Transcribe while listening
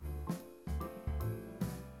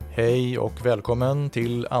Hej och välkommen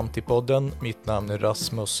till Antipodden. Mitt namn är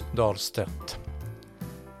Rasmus Dahlstedt.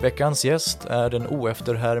 Veckans gäst är den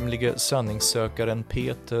oefterhärmlige sanningssökaren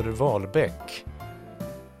Peter Wahlbeck.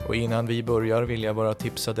 Och innan vi börjar vill jag bara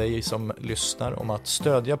tipsa dig som lyssnar om att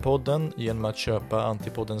stödja podden genom att köpa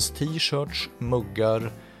Antipoddens t-shirts,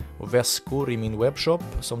 muggar och väskor i min webbshop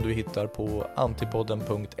som du hittar på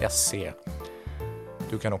antipodden.se.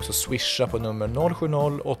 Du kan också swisha på nummer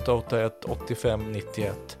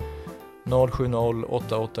 070-881-8591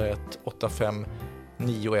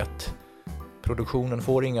 070-881-8591. Produktionen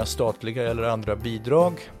får inga statliga eller andra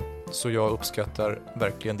bidrag, så jag uppskattar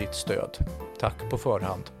verkligen ditt stöd. Tack på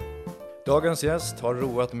förhand. Dagens gäst har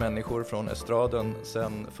roat människor från estraden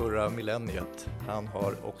sedan förra millenniet. Han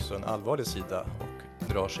har också en allvarlig sida och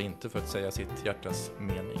drar sig inte för att säga sitt hjärtas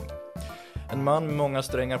mening. En man med många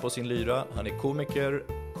strängar på sin lyra. Han är komiker,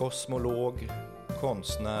 kosmolog,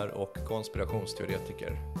 konstnär och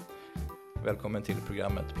konspirationsteoretiker. Välkommen till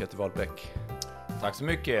programmet, Peter Wahlbeck. Tack så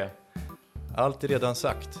mycket. Allt är redan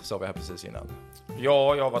sagt, sa vi här precis innan.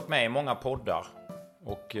 Ja, jag har varit med i många poddar.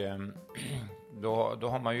 Och då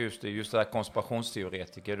har man just det här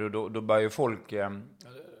konspirationsteoretiker. Då börjar ju folk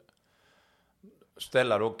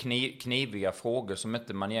ställa då kniviga frågor som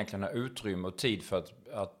inte man egentligen har utrymme och tid för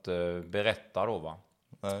att berätta då, va?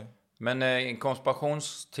 Nej. Men en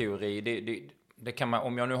konspirationsteori, det kan man,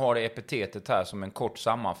 om jag nu har det epitetet här som en kort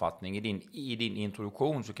sammanfattning i din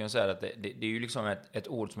introduktion, så kan jag säga att det är ju liksom ett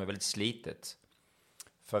ord som är väldigt slitet.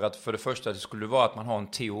 För det första, det skulle vara att man har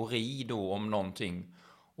en teori då om någonting.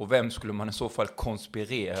 Och vem skulle man i så fall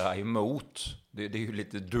konspirera emot? Det är ju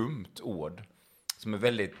lite dumt ord som är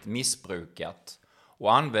väldigt missbrukat.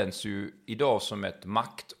 Och används ju idag som ett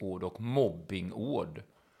maktord och mobbingord.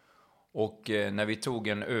 Och när vi tog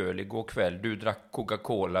en öl igår kväll, du drack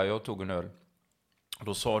Coca-Cola, jag tog en öl.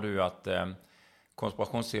 Då sa du att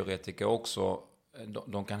konspirationsteoretiker också,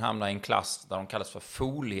 de kan hamna i en klass där de kallas för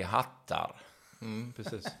foliehattar.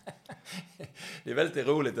 Precis. Det är väldigt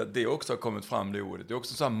roligt att det också har kommit fram, det ordet. Det är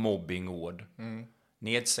också så här mobbingord.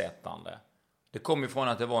 Nedsättande. Det kom ifrån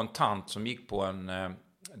att det var en tant som gick på en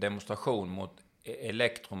demonstration mot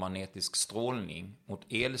elektromagnetisk strålning, mot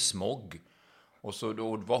elsmog. Och så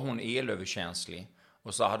då var hon elöverkänslig.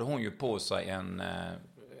 Och så hade hon ju på sig en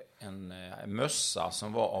mössa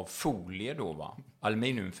som var av folie då, va?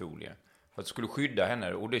 Aluminiumfolie. För att det skulle skydda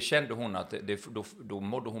henne. Och det kände hon att då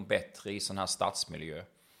mådde hon bättre i sån här stadsmiljö.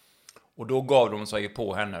 Och då gav de sig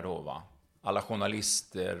på henne då, va? Alla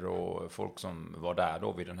journalister och folk som var där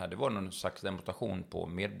då vid den här. Det var någon slags demonstration på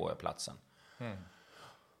Medborgarplatsen.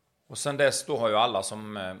 Och sen dess då har ju alla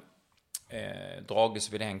som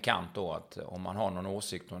dragits vid en kant då, att om man har någon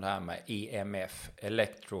åsikt om det här med EMF,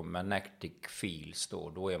 Electromagnetic Fields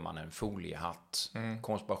då är man en foliehatt,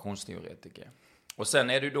 konspirationsteoretiker. Och sen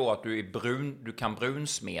är det ju då att du kan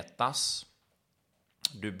brunsmetas,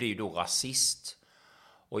 du blir då rasist,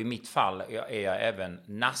 och i mitt fall är jag även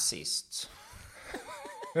nazist.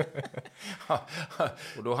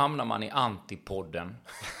 Och då hamnar man i antipodden.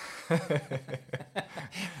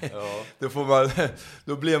 Ja.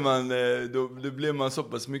 Då blir man så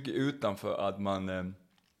pass mycket utanför att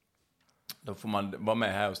då får man vara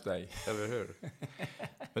med här hos dig. Eller hur?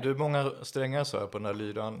 Men du, många strängar så här på den här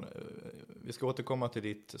lyran. Vi ska återkomma till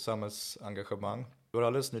ditt samhällsengagemang. Du har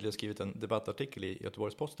alldeles nyligen skrivit en debattartikel i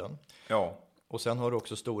Göteborgs-Posten. Ja. Och sen har du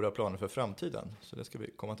också stora planer för framtiden. Så det ska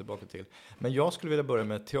vi komma tillbaka till. Men jag skulle vilja börja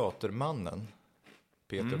med teatermannen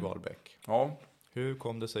Peter Wahlbeck. Ja. Hur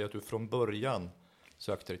kom det sig att du från början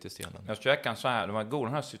sökte dig till scenen? Jag ska käka så här. Det var god,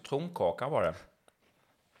 den här citronkakan var det.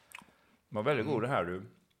 Det var väldigt god det här, du.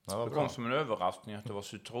 Ja, det kom som en överraskning att det var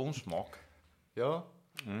citronsmak. Ja.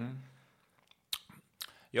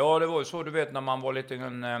 Ja, det var ju så, du vet, när man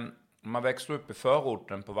var man växte upp i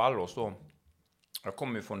förorten på Vallås då. Jag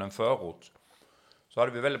kom ju från en förort. Så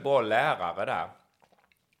hade vi väldigt bra lärare där.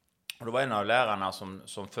 Och det var en av lärarna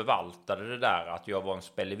som förvaltade det där, att jag var en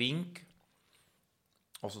spelevink.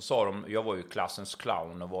 Och så sa de, jag var ju klassens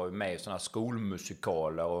clown och var ju med i sådana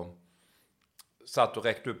skolmusikaler och satt och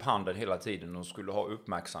räckte upp handen hela tiden och skulle ha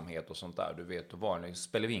uppmärksamhet och sånt där. Du vet, och var en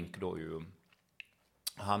spelevink då ju.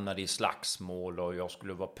 Hamnade i slagsmål och jag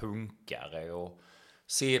skulle vara punkare och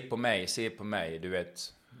se på mig, du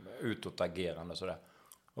vet, utåtagerande och sådär.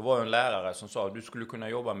 Och var en lärare som sa, du skulle kunna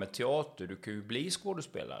jobba med teater, du kan ju bli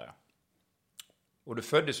skådespelare. Och det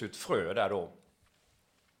föddes ett frö där då.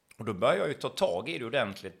 Och då började jag ju ta tag i det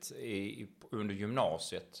ordentligt under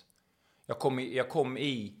gymnasiet. Jag kom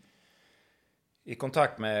i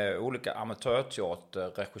kontakt med olika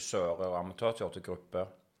amatörteaterregissörer och amatörteatergrupper.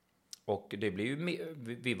 Och det blev ju,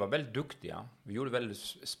 vi var väldigt duktiga. Vi gjorde väldigt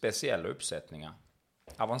speciella uppsättningar.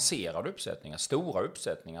 avancerade uppsättningar, stora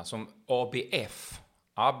uppsättningar som ABF,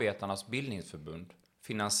 Arbetarnas bildningsförbund,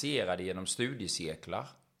 finansierade genom studiecirklar.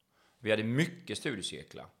 Vi hade mycket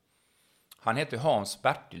studiecirklar. Han hette Hans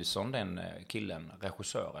Bertilsson, den killen,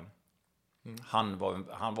 regissören.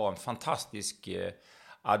 Han var en fantastisk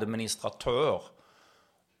administratör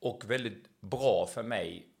och väldigt bra för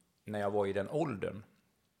mig när jag var i den åldern.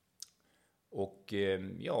 Och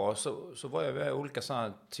ja, så var jag i olika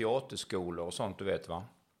sådana teaterskolor och sånt, du vet va,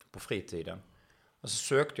 på fritiden. Och så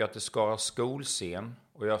sökte jag till Skara skolscen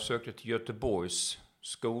och jag sökte till Göteborgs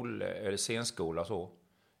scenskola så.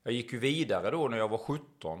 Jag gick ju vidare då när jag var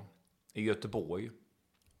 17 i Göteborg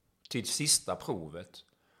till sista provet.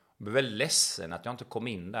 Jag blev väldigt ledsen att jag inte kom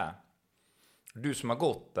in där. Du som har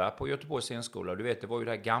gått där på Göteborgs scenskola, du vet det var ju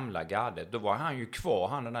det här gamla gardet. Då var han ju kvar,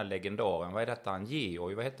 han den här legendaren. Vad är detta? Han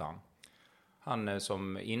Georg, vad heter han? Han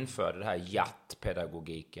som införde det här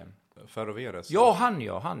jattpedagogiken. Ferroveres. Ja,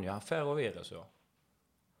 han Ferroveres, ja.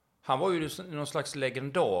 Han var ju någon slags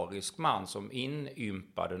legendarisk man som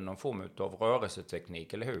inympade någon form av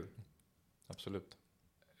rörelseteknik, eller hur? Absolut.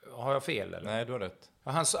 Har jag fel eller? Nej, du har rätt.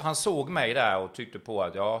 Han såg mig där och tyckte på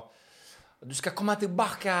att du ska komma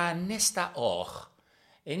tillbaka nästa år.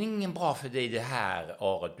 Det är ingen bra för dig det här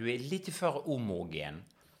året. Du är lite för omogen.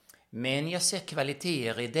 Men jag ser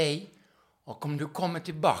kvaliteter i dig. Och om du kommer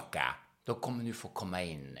tillbaka, då kommer du få komma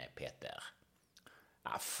in, Peter.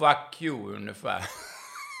 Fuck you, ungefär.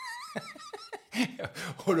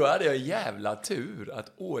 Och då hade jag jävla tur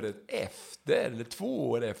att året efter, eller 2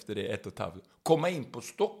 år efter det, 1,5, komma in på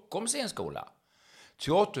Stockholms scenskola.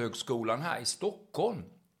 Teaterhögskolan här i Stockholm.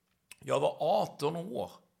 Jag var 18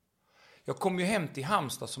 år. Jag kom ju hem till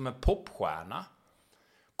Halmstad som en popstjärna.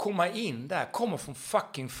 Komma in där, komma från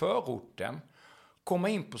fucking förorten. Komma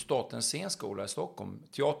in på Statens scenskola i Stockholm,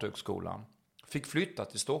 Teaterhögskolan. Fick flytta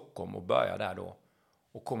till Stockholm och börja där då.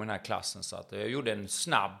 Och kom i den här klassen. Så att jag gjorde en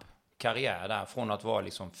snabb karriär där. Från att vara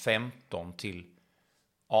liksom 15 till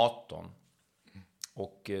 18.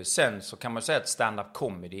 Och sen så kan man säga att stand-up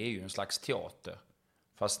comedy är ju en slags teater.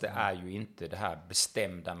 Fast det är ju inte det här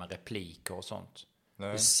bestämda med repliker och sånt.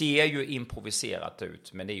 Nej. Det ser ju improviserat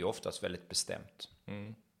ut, men det är ju oftast väldigt bestämt.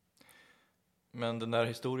 Mm. Men den där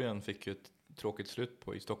historien fick ju ett tråkigt slut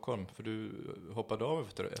på i Stockholm, för du hoppade av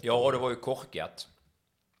efter det. Ja, det var ju korkat.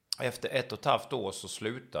 Efter 1,5 år så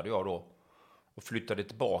slutade jag då och flyttade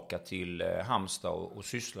tillbaka till Halmstad och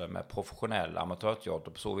sysslade med professionell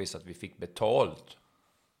amatörteater på så vis att vi fick betalt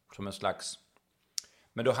som en slags.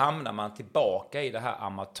 Men då hamnar man tillbaka i det här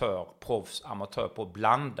amatör på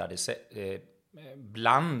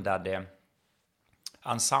blandade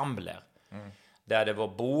ensembler. Där det var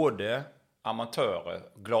både amatörer,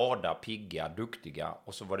 glada, pigga, duktiga,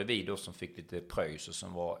 och så var det vi då som fick lite pröjs och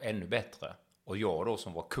som var ännu bättre. Och jag då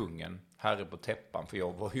som var kungen, herre på täppan, för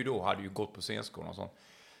jag var ju då, hade ju gått på scenskolan och sånt.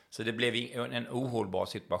 Så det blev en ohållbar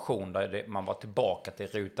situation där man var tillbaka till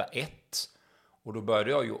ruta 1. Och då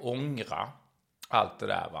började jag ju ångra allt det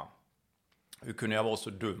där, va. Hur kunde jag vara så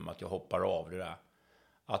dum att jag hoppade av det där?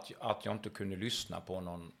 Att jag inte kunde lyssna på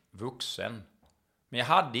någon vuxen. Men jag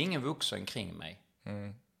hade ingen vuxen kring mig.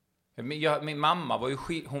 Min mamma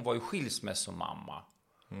var ju skilsmässomamma.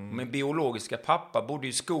 Min biologiska pappa bodde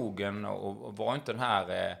i skogen och var inte den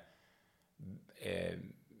här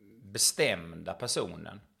bestämda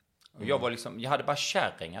personen. Och jag hade bara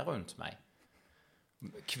kärringar runt mig.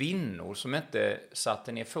 Kvinnor som inte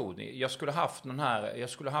satte ner foten. Jag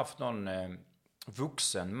skulle haft någon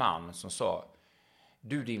vuxen man som sa: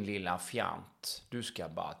 du din lilla fjant, du ska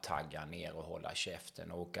bara tagga ner och hålla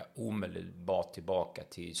käften och åka omedelbart tillbaka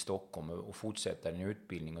till Stockholm och fortsätta din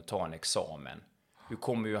utbildning och ta en examen. Du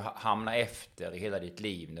kommer ju hamna efter i hela ditt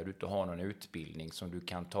liv när du inte har någon utbildning som du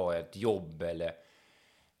kan ta ett jobb eller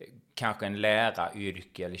kanske en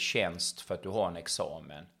läraryrke eller tjänst för att du har en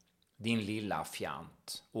examen. Din lilla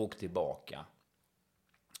fjant, åk tillbaka.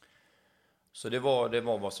 Så det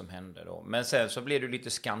var vad som hände då. Men sen så blev det lite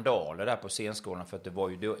skandaler där på scenskolan, för att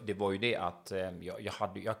det var ju det att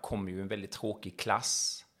jag kom ju i en väldigt tråkig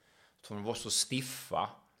klass. De var så stiffa.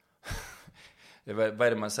 Vad är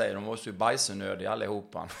det man säger? De var så bajsenödiga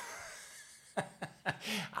allihopa.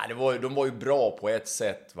 De var ju bra på ett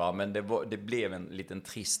sätt, va? Men det blev en liten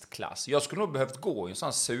trist klass. Jag skulle nog behövt gå i en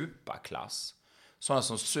sån superklass. Sådana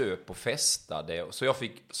som söp och festade.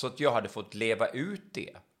 Så att jag hade fått leva ut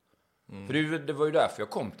det. För det var ju därför jag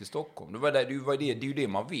kom till Stockholm. Det är ju det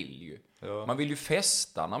man vill ju. Ja. Man vill ju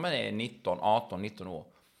festa när man är 18, 19 år.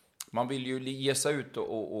 Man vill ju ge sig ut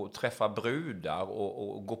och träffa brudar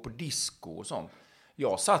och gå på disco och sånt.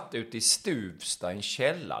 Jag satt ute i Stuvsta, en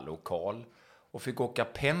källarlokal, och fick åka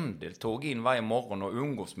pendeltåg in varje morgon och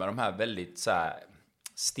umgås med de här väldigt så här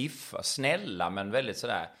stiffa, snälla, men väldigt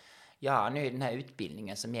sådär, ja, nu är den här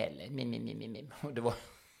utbildningen som gäller. Och det var...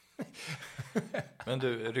 Men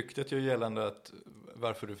du, ryktet gör gällande att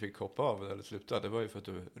varför du fick hoppa av eller sluta, det var ju för att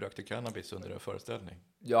du rökte cannabis under en föreställning.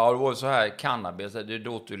 Ja, det var så här, cannabis, det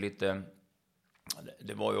låter ju lite...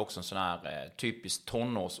 Det var ju också en sån här typisk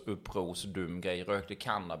tonårsupprorsdum grej. Rökte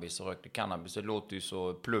cannabis. Det låter ju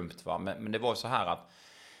så plumpt, va. Men det var så här att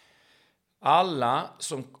alla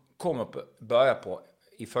som börjar på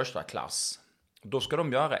i första klass, då ska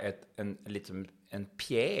de göra en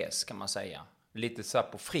pjäs, kan man säga. Lite så här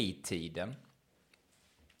på fritiden.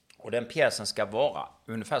 Och den pjäsen ska vara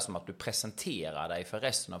ungefär som att du presenterar dig för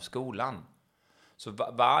resten av skolan. Så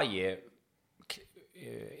varje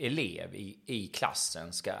elev i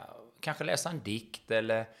klassen ska kanske läsa en dikt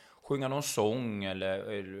eller sjunga någon sång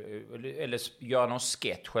eller göra någon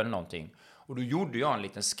sketch eller någonting. Och då gjorde jag en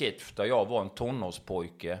liten sketch där jag var en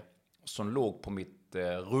tonårspojke som låg på mitt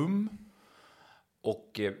rum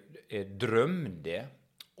och drömde.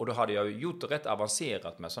 Och då hade jag gjort det rätt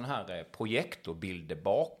avancerat med sån här projektorbilder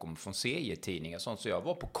bakom från serietidningar. Sånt. Så jag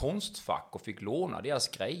var på Konstfack och fick låna deras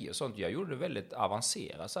grejer. Sånt. Jag gjorde det väldigt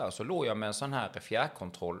avancerat. Så låg jag med en sån här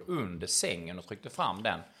fjärrkontroll under sängen och tryckte fram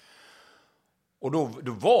den. Och då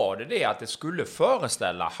var det att det skulle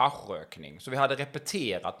föreställa haschrökning. Så vi hade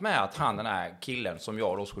repeterat med att den här killen som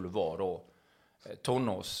jag då skulle vara då,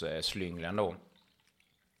 tonårsslynglen då,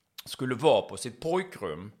 skulle vara på sitt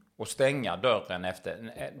pojkrum och stänga dörren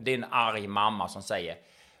efter. Det är en arg mamma som säger: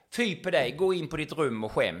 fy på dig, gå in på ditt rum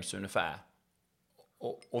och skäms ungefär.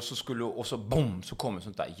 Och så boom, så kommer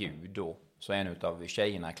sånt där ljud då. Så en av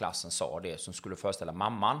tjejerna i klassen sa det, som skulle föreställa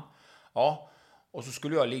mamman. Ja, och så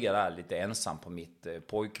skulle jag ligga där lite ensam på mitt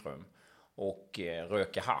pojkrum och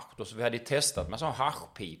röka hasch. Så vi hade testat med en sån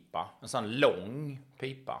haschpipa, en sån lång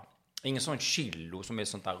pipa. Ingen sån kilo som är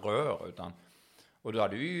sånt där rör, utan... Och då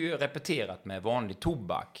hade vi ju repeterat med vanlig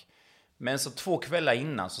tobak. Men så 2 kvällar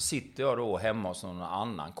innan så sitter jag då hemma hos någon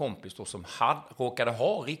annan kompis då som råkade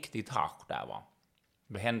ha riktigt hasch där, va.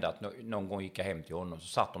 Det hände att någon gång gick jag hem till honom, så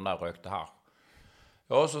satt de där och rökte hasch.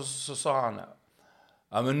 Ja, så sa han: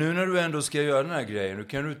 ja, men nu när du ändå ska göra den här grejen, då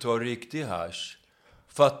kan du ta riktig hasch.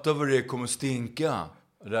 Fatta vad det kommer stinka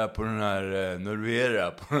där på den här, när du är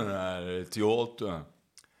där på den här teatern.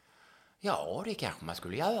 Ja, det kanske man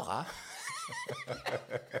skulle göra.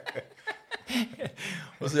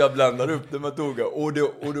 Och så jag blandade upp det med toga.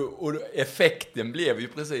 Och effekten blev ju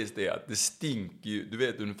precis det, att det stinker ju, du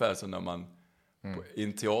vet, ungefär som när man i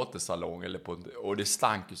en teatersalong eller och det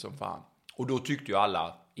stank ju som fan. Och då tyckte ju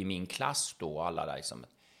alla i min klass då, alla där som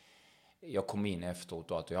jag kom in efteråt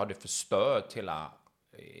då, att jag hade förstört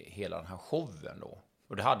hela den här showen då.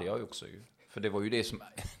 Och det hade jag ju också ju. För det var ju det som...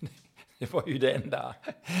 Det var ju det enda.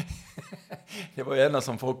 Det var ju enda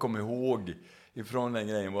som folk kom ihåg ifrån den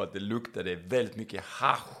grejen, var att det luktade väldigt mycket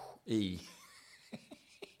hasch i.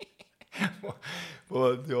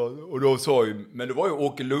 Och då sa ju, men det var ju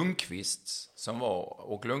Åke Lundqvist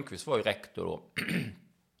Åke Lundqvist var ju rektor då.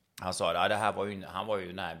 Han sa att han var ju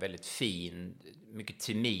en väldigt fin, mycket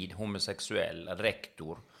timid homosexuell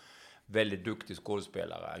rektor. Väldigt duktig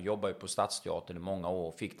skådespelare. Jobbade ju på Stadsteatern i många år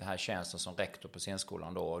och fick den här tjänsten som rektor på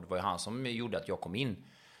scenskolan då. Och det var ju han som gjorde att jag kom in.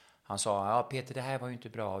 Han sa: ja Peter, det här var ju inte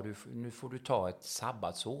bra. Nu får du ta ett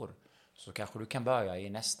sabbatsår. Så kanske du kan börja i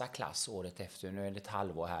nästa klass året efter. Nu är det ett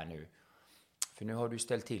halvår här nu. För nu har du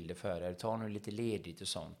ställt till det för dig. Ta nu lite ledigt och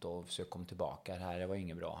sånt och försök komma tillbaka. Det här var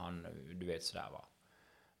inget bra. Du vet sådär, va.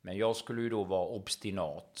 Men jag skulle ju då vara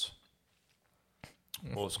obstinat.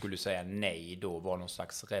 Och skulle säga nej då, var någon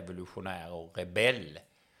slags revolutionär och rebell.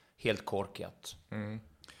 Helt korkat.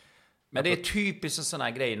 Men det är typiskt en sån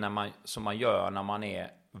här grej som man gör när man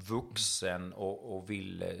är vuxen och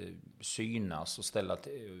vill synas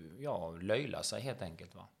och löjla sig helt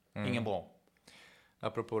enkelt, va. Ingen bra.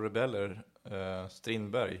 Apropå rebeller,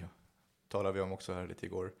 Strindberg talade vi om också här lite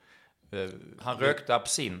igår. Han rökte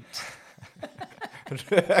absint.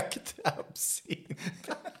 Rökte absint?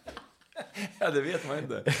 Ja, det vet man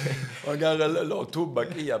inte. Man kanske la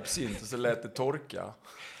tobak i absint och så lät det torka.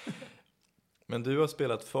 Men du har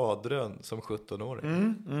spelat fadrön som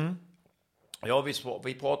 17-åring. Ja,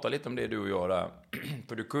 vi pratade lite om det, du och jag där.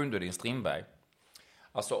 För du kunde din Strindberg.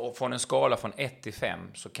 Alltså från en skala från 1 till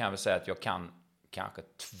 5 så kan vi säga att jag kan kanske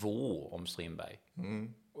 2 om Strindberg.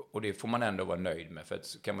 Och det får man ändå vara nöjd med. För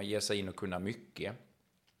att kan man ge sig in och kunna mycket.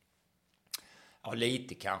 Ja,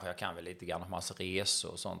 lite kanske. Jag kan väl lite grann om hans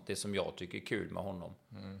resor och sånt. Det som jag tycker är kul med honom.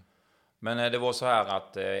 Men det var så här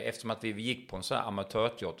att eftersom att vi gick på en sån här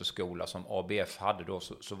amatörteaterskola som ABF hade då,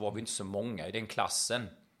 så var vi inte så många i den klassen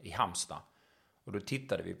i Halmstad. Och då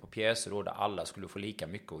tittade vi på pjäser då där alla skulle få lika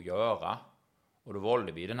mycket att göra. Och då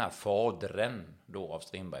valde vi den här Fadren då av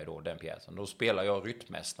Strindberg, då, den pjäsen. Då spelar jag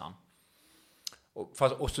rytmästaren.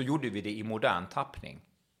 Och så gjorde vi det i modern tappning.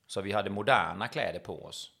 Så vi hade moderna kläder på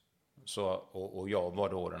oss. Och jag var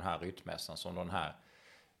då den här rytmästaren som den här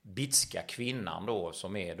bitska kvinnan då,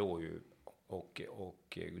 som är då ju,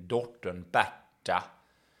 och dottern Berta.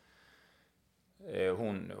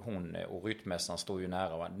 Hon och rytmästaren står ju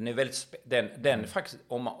nära varandra. Den är väldigt, faktiskt,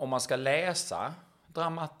 om man ska läsa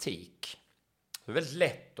dramatik, det är väldigt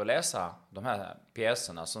lätt att läsa de här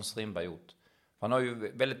pjäserna som Strindberg gjort. Han har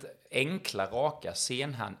ju väldigt enkla, raka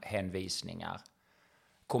scenhänvisningar.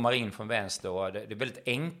 Kommer in från vänster, och det är väldigt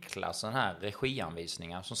enkla sådana här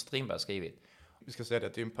regianvisningar som Strindberg skrivit. Vi ska säga det,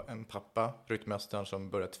 att det är en pappa, rytmästaren, som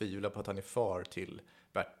börjar tvivla på att han är far till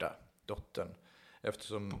Berta, dottern.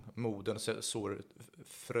 Eftersom modern sår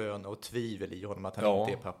frön och tvivel i honom att han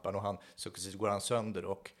inte är pappan, och han successivt går han sönder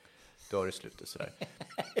och dör i slutet sådär.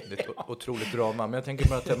 Det är ett otroligt drama, men jag tänker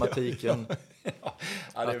på tematiken.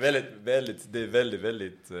 Ja, det är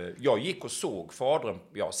väldigt. Jag gick och såg Fadren.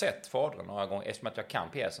 Jag har sett Fadren några gånger eftersom att jag kan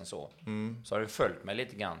pjäsen så. Så har det följt mig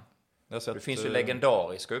lite grann. Det finns ju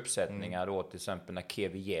legendariska uppsättningar då, till exempel när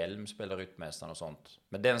Kevin Hjelm spelar rytmästaren och sånt.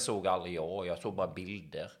 Men den såg aldrig jag såg bara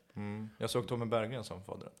bilder. Jag såg Tommy Berggren som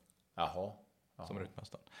Fadren. Jaha. Som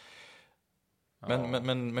rytmästaren.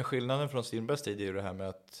 Men skillnaden från Strindbergs tid är ju det här med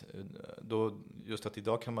att då, just att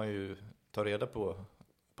idag kan man ju ta reda på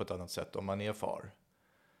ett annat sätt om man är far.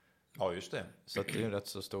 Ja, just det. Så att det är en rätt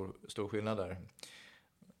så stor skillnad där.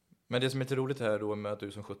 Men det som är lite roligt här då med att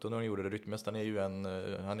du som 17-åring gjorde det, rytmästaren är ju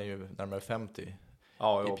han är ju närmare 50 i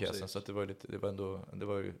pjäsen. Precis. Så att det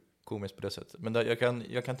var ju komiskt på det sättet. Men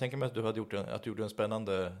jag kan tänka mig att du gjorde en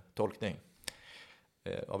spännande tolkning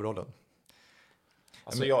av rollen.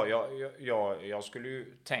 Alltså jag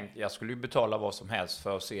skulle ju betala vad som helst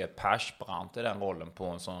för att se Persbrandt i den rollen på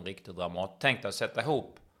en sån riktig dramat. Tänkte att sätta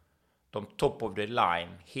ihop de top of the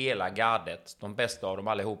line, hela gardet, de bästa av dem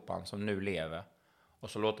allihopa som nu lever, och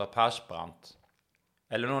så låta Persbrandt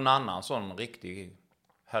eller någon annan sån riktig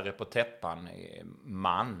herre på täppan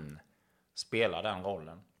man spela den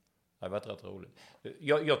rollen. Det har varit rätt roligt.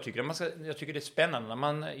 Jag tycker det är spännande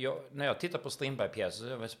när jag tittar på Strindberg-pjäser,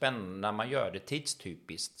 så är det spännande när man gör det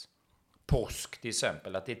tidstypiskt. Påsk till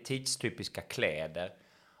exempel, att det är tidstypiska kläder.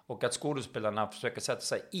 Och att skådespelarna försöker sätta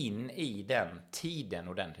sig in i den tiden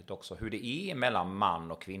ordentligt också. Hur det är mellan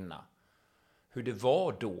man och kvinna. Hur det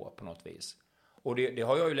var då på något vis. Och det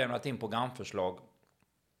har jag ju lämnat in programförslag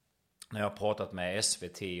när jag har pratat med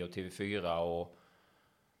SVT och TV4, och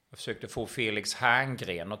jag försökte få Felix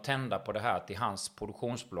Herngren att tända på det här till hans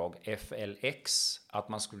produktionsbolag FLX. Att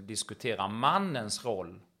man skulle diskutera mannens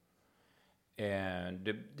roll.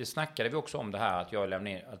 Det snackade vi också om det här, att jag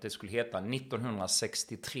lämnade in, att det skulle heta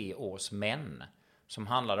 1963 års män. Som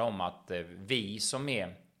handlade om att vi som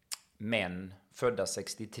är män födda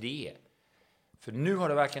 63. För nu har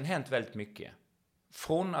det verkligen hänt väldigt mycket.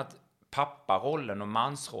 Från att papparollen och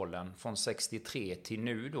mansrollen från 63 till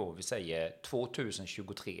nu då, vi säger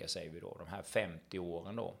 2023 säger vi då, de här 50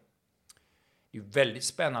 åren då. Det är ju väldigt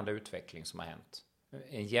spännande utveckling som har hänt.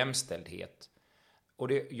 En jämställdhet.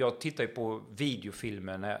 Och jag tittar ju på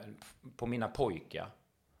videofilmer på mina pojkar.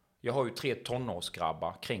 Jag har ju 3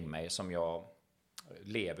 tonårsgrabbar kring mig som jag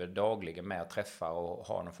lever dagligen med att träffa och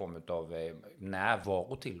ha någon form av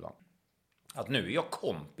närvaro till. Va? Att nu är jag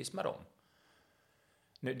kompis med dem.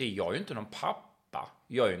 Det är jag ju inte någon pappa.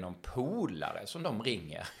 Jag är ju någon polare som de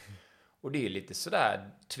ringer. Och det är lite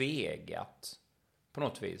sådär tvegat på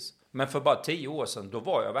något vis. Men för bara 10 år sedan, då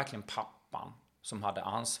var jag verkligen pappan som hade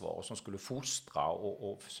ansvar och som skulle fostra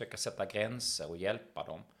och försöka sätta gränser och hjälpa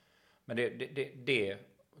dem. Men det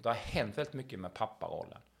har hänt väldigt mycket med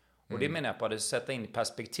papparollen. Och det menar jag på att sätta in i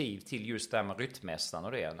perspektiv till just det här med rytmästaren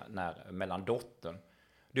och det mellan dottern.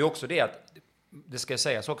 Det är också det att det ska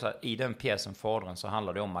sägas också att i den pjäsen Fadren så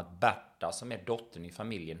handlar det om att Berta, som är dottern i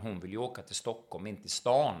familjen, hon vill ju åka till Stockholm, in till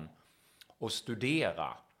stan och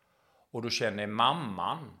studera. Och då känner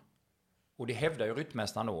mamman, och det hävdar ju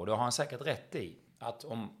rytmästaren då, det har han säkert rätt i, att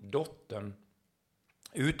om dottern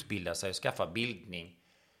utbildar sig och skaffar bildning,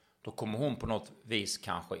 då kommer hon på något vis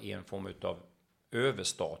kanske i en form av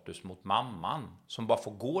överstatus mot mamman, som bara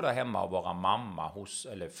får gå där hemma och vara mamma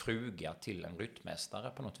eller fruga till en rytmästare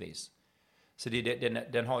på något vis. Så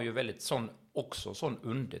den har ju väldigt sån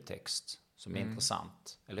undertext som är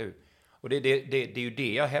intressant, eller hur? Och det är ju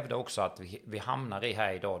det jag hävdar också att vi hamnar i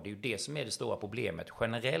här idag. Det är ju det som är det stora problemet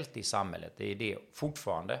generellt i samhället. Det är det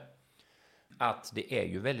fortfarande. Att det är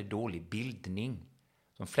ju väldigt dålig bildning.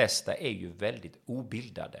 De flesta är ju väldigt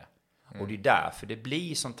obildade. Och det är därför det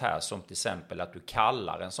blir sånt här som till exempel att du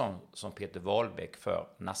kallar en sån som Peter Wahlbeck för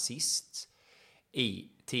nazist. i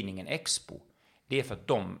tidningen Expo. Det är för att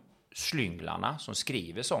de slynglarna som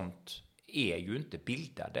skriver sånt är ju inte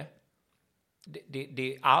bildade.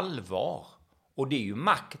 Det är allvar. Och det är ju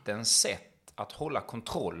maktens sätt att hålla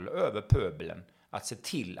kontroll över pöbeln. Att se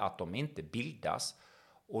till att de inte bildas.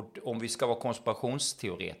 Och om vi ska vara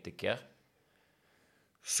konspirationsteoretiker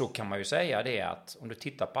så kan man ju säga det att om du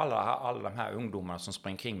tittar på alla de här ungdomarna som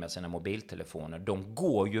springer kring med sina mobiltelefoner, de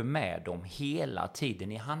går ju med dem hela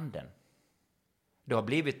tiden i handen. Det har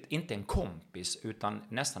blivit inte en kompis utan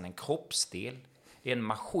nästan en kroppsdel. Det är en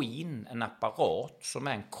maskin, en apparat som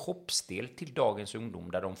är en kroppsdel till dagens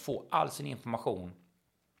ungdom där de får all sin information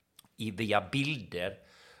via bilder,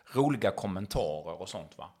 roliga kommentarer och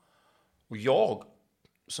sånt va. Och jag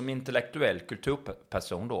som intellektuell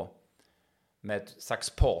kulturperson då med ett slags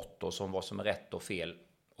patos om vad som är rätt och fel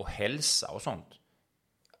och hälsa och sånt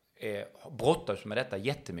brottas med detta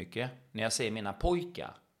jättemycket när jag ser mina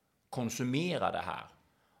pojkar konsumera det här.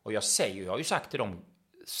 Och jag har ju sagt till dem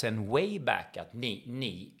sen way back att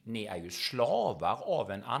ni är ju slavar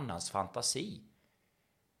av en annans fantasi.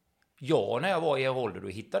 När jag var i er ålder då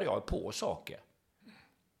hittade jag på saker.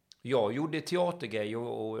 Jag gjorde teatergrejer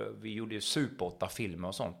och vi gjorde Super 8-filmer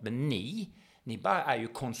och sånt. Men ni bara är ju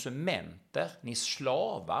konsumenter. Ni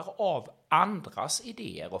slavar av andras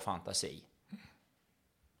idéer och fantasi.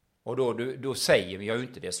 Och då säger jag ju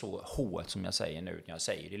inte det så hårt som jag säger nu. Jag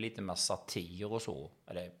säger det lite mer satir och så.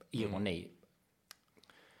 Eller ironi.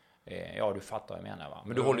 Ja, du fattar vad jag menar va?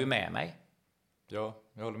 Men du håller ju med mig. Ja,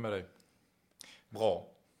 jag håller med dig. Bra.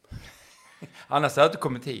 Annars hade jag inte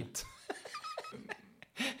kommit hit.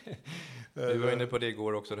 Du var inne på det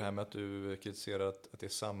igår också, det här med att du kritiserar att det är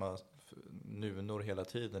samma nunor hela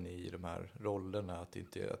tiden i de här rollerna. Att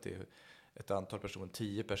det är ett antal personer,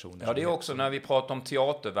 10 personer. Ja, det är också när vi pratar om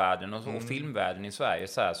teatervärlden och filmvärlden i Sverige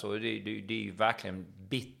så det är ju verkligen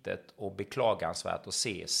bittert och beklagansvärt att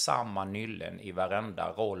se samma nyllen i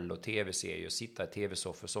varenda roll och tv-serie och sitta i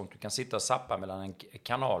tv-soffor sånt. Du kan sitta och zappa mellan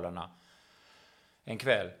kanalerna en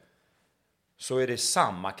kväll. Så är det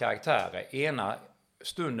samma karaktärer. Ena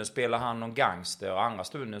stunden spelar han någon gangster och andra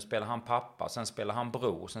stunden spelar han pappa. Sen spelar han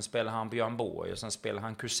bror, sen spelar han Björn Borg och sen spelar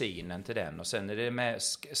han kusinen till den. Och sen är det med,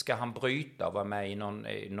 ska han bryta och vara med i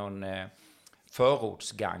någon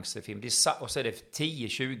förortsgangsterfilm. Och så är det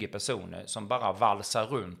 10-20 personer som bara valsar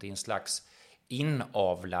runt i en slags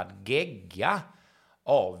inavlad gegga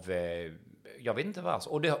av, jag vet inte vad.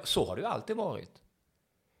 Och så har det ju alltid varit.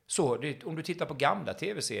 Så om du tittar på gamla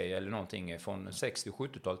tv-serier eller någonting från 60- och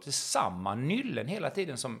 70-talet, det är samma nyllen hela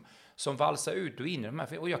tiden som valsar ut och in i de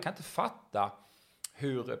här. Och jag kan inte fatta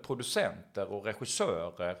hur producenter och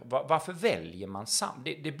regissörer, varför väljer man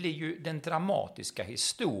det blir ju den dramatiska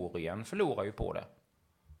historien förlorar ju på det.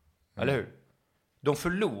 Eller hur?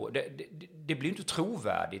 Det blir inte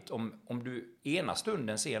trovärdigt om du ena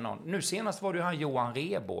stunden ser någon. Nu senast var det ju han Johan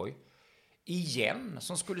Rheborg igen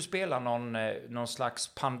som skulle spela någon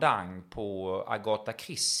slags pandang på Agatha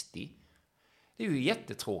Christie. Det är ju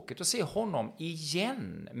jättetråkigt att se honom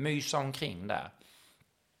igen mysa omkring där.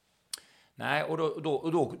 Nej, och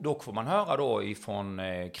då får man höra då ifrån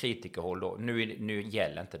kritikerhåll då, nu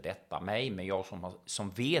gäller inte detta mig, men jag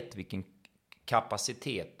som vet vilken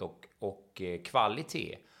kapacitet och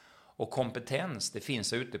kvalitet och kompetens det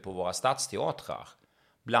finns ute på våra stadsteatrar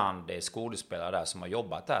bland skådespelare där som har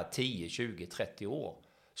jobbat där 10, 20, 30 år.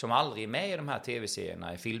 Som aldrig är med i de här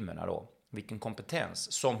tv-serierna, i filmerna då. Vilken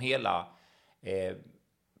kompetens som hela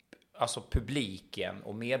alltså publiken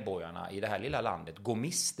och medborgarna i det här lilla landet går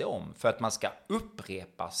miste om. För att man ska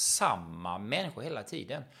upprepa samma människor hela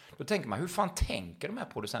tiden. Då tänker man, hur fan tänker de här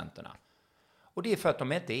producenterna? Och det är för att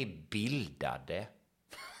de inte är bildade.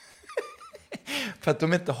 För att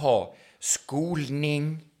de inte har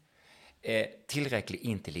skolning, tillräcklig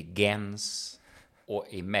intelligens och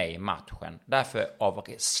är med i matchen. Därför av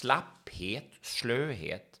slapphet,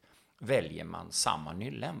 slöhet väljer man samma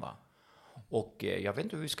nyllen va. Och jag vet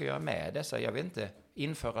inte hur vi ska göra med dessa. Jag vill inte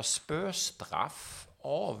införa spöstraff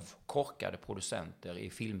av korkade producenter i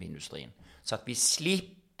filmindustrin. Så att vi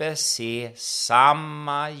slipper se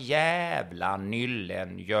samma jävla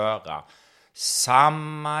nyllen göra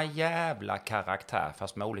samma jävla karaktär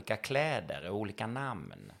fast med olika kläder och olika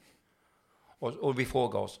namn. Och vi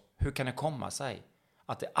frågar oss, hur kan det komma sig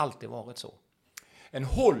att det alltid varit så? En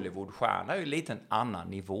Hollywoodstjärna är ju lite en annan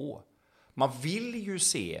nivå. Man vill ju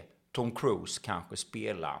se Tom Cruise kanske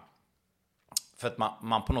spela för att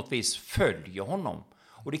man på något vis följer honom.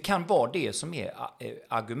 Och det kan vara det som är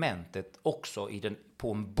argumentet också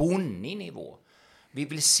på en bonnig nivå. Vi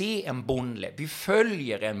vill se en bondläpp. Vi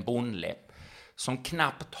följer en bondläpp som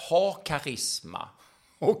knappt har karisma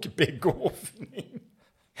och begåvning.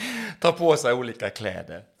 tar på sig olika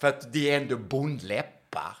kläder. För att det är ändå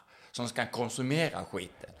bondläppar som ska konsumera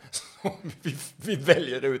skiten. Så vi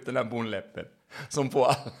väljer ut den här bondläppen som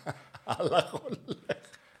på alla roller.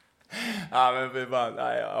 Ja, men vi bara,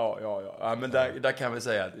 nej, ja, men där kan vi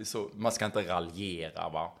säga att så, man ska inte raljera,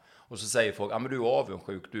 va. Och så säger folk, ja men du är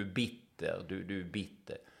avundsjuk, du är bitter, du är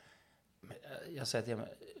bitter. Men jag säger till dem,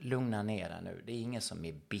 lugna ner dig nu, det är ingen som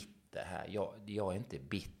är bitter här. Jag är inte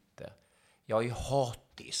bitter, jag är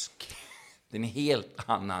hatisk. Det är en helt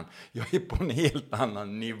annan, jag är på en helt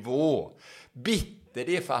annan nivå. Bitter,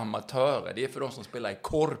 det är för amatörer, det är för de som spelar i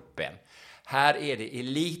korpen. Här är det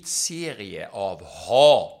elitserie av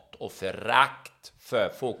hat och förakt för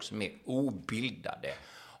folk som är obildade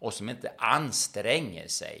och som inte anstränger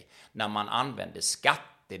sig när man använder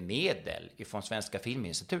skattemedel ifrån Svenska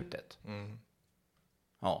Filminstitutet.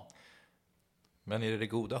 Ja. Men är det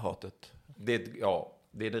goda hatet? Det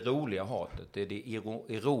är det roliga hatet, det är det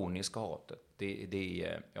ironiska hatet, det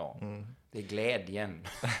är glädjen.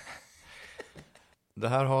 Det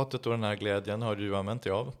här hatet och den här glädjen har du använt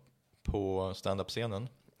dig av på stand-up-scenen.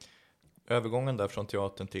 Övergången där från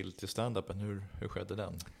teatern till stand-upen, hur skedde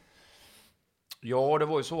den? Ja, det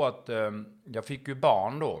var ju så att jag fick ju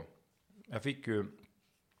barn då.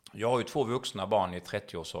 Jag har ju 2 vuxna barn i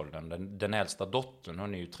 30-årsåldern. Den äldsta dottern,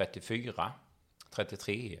 hon är ju 34,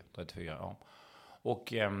 ja.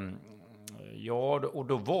 Och och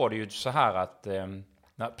då var det ju så här att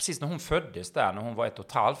precis när hon föddes där, när hon var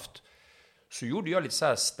 1,5, så gjorde jag lite så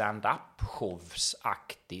här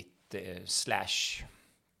stand-up-showsaktigt slash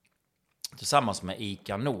tillsammans med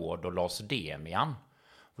Ika Nord och Lars Demian.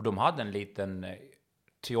 Och de hade en liten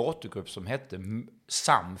teatergrupp som hette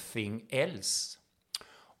Something Else.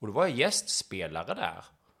 Och då var jag gästspelare där.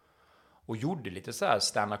 Och gjorde lite så här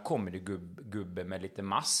stand-up comedy-gubbe med lite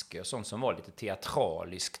masker och sånt som var lite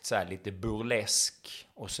teatraliskt, så här lite burlesk.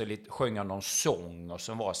 Och så sjöng jag någon sång och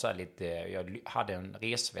som var så här lite, jag hade en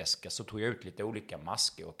resväska så tog jag ut lite olika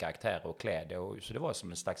masker och karaktärer och kläder. Och, så det var som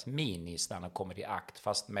en slags mini stand-up comedy-akt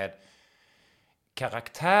fast med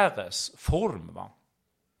karaktärers form, va.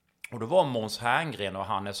 Och då var Måns Herngren och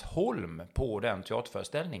Hannes Holm på den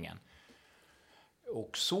teaterföreställningen.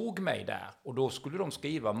 Och såg mig där. Och då skulle de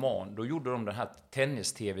skriva då gjorde de den här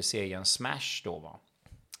tennis-tv-serien Smash då, va.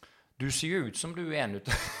 Du ser ju ut som du är en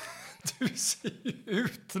utav... Du ser ju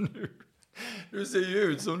ut nu. Du ser ju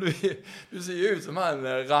ut som du ser ju ut som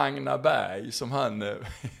han Ragnar Berg, som han...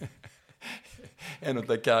 en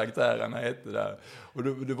av karaktärerna hette där. Och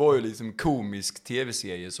det var ju liksom komisk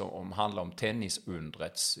tv-serie som handlar om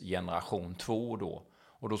tennisundrets generation 2 då.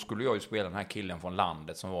 Och då skulle jag ju spela den här killen från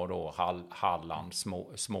landet som var då Halland,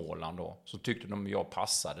 Småland då. Så tyckte de jag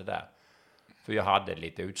passade där. För jag hade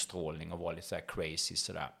lite utstrålning och var lite så här crazy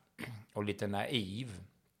sådär. Och lite naiv.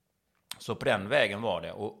 Så på den vägen var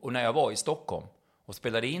det. Och när jag var i Stockholm och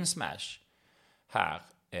spelade in Smash här.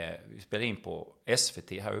 Vi spelade in på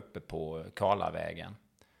SVT här uppe på Karlavägen.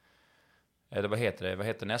 Eller vad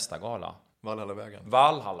heter nästa gala?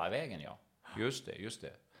 Valhallavägen, ja. Just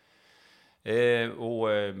det.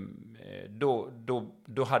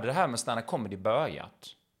 Då hade det här med stand-up comedy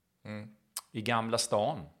börjat. I Gamla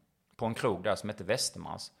stan. På en krog där som heter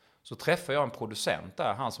Västermans. Så träffade jag en producent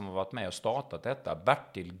där. Han som har varit med och startat detta.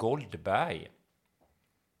 Bertil Goldberg.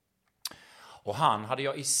 Och han hade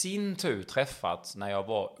jag i sin tur träffat när jag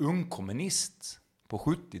var ungkommunist på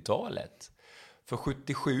 70-talet. För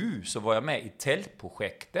 77 så var jag med i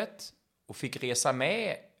Tältprojektet och fick resa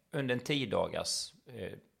med under en 10-dagars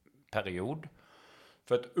period.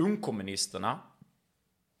 För att ungkommunisterna,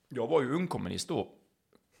 jag var ju ungkommunist då,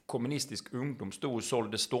 kommunistisk ungdom, stod och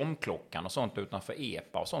sålde Stormklockan och sånt utanför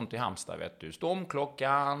EPA och sånt i Halmstad, vet du.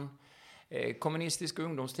 Stormklockan, kommunistisk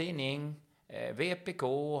ungdomstidning, VPK,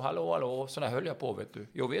 hallå, så där höll jag på, vet du.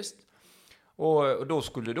 Jo visst. Och då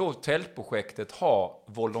skulle då Tältprojektet ha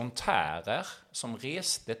volontärer som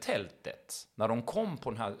reste tältet när de kom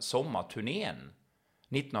på den här sommarturnén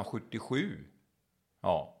 1977.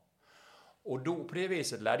 Ja. Och då på det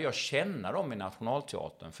viset lärde jag känna dem i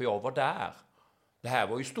Nationalteatern, för jag var där. Det här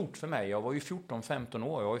var ju stort för mig. Jag var ju 14-15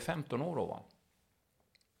 år. Jag var ju 15 år då, va.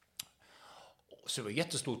 Så det var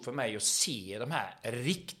jättestort för mig att se de här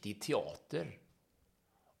riktig teater.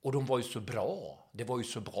 Och de var ju så bra. Det var ju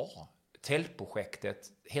så bra.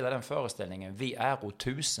 Tältprojektet, hela den föreställningen, Vi är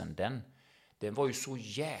tusenden, den var ju så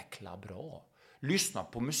jäkla bra. Lyssna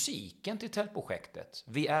på musiken till Tältprojektet.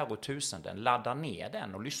 Vi är tusenden, ladda ner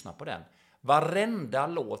den och lyssna på den. Varenda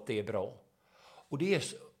låt är bra. Och det är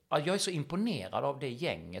jag är så imponerad av det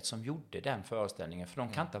gänget som gjorde den föreställningen, för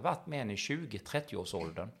de kan inte ha varit med än i 20-30 års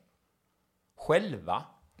åldern. Själva.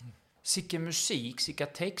 Sicka musik, sicka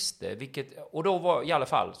texter, och då var i alla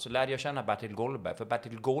fall så lärde jag känna Bertil Goldberg, för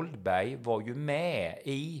Bertil Goldberg var ju med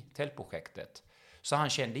i Tältprojektet. Så han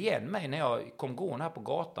kände igen mig när jag kom gående här på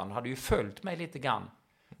gatan och hade ju följt mig lite grann.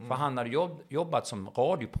 För han hade jobbat som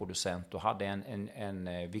radioproducent och hade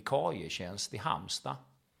en vikarietjänst i Halmstad.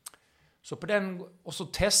 Så och så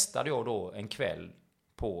testade jag då en kväll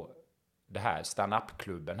på det här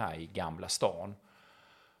stand-up-klubben här i Gamla stan.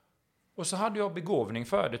 Och så hade jag begåvning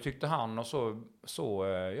för det, tyckte han, och så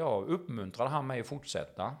uppmuntrade han mig att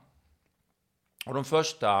fortsätta. Och de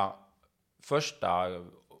första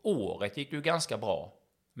året gick det ju ganska bra.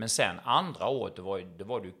 Men sen andra året det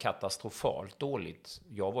var ju katastrofalt dåligt.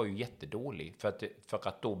 Jag var ju jättedålig för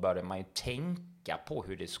att då började man ju tänka på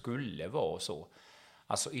hur det skulle vara och så.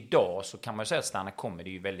 Alltså idag så kan man ju säga att stand-up comedy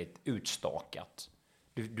är ju väldigt utstakat.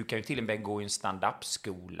 Du kan ju till och med gå i en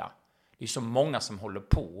stand-up-skola. Det är så många som håller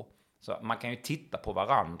på. Så man kan ju titta på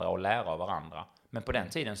varandra och lära av varandra. Men på den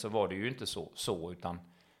tiden så var det ju inte så utan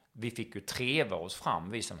vi fick ju treva oss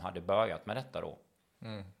fram, vi som hade börjat med detta då.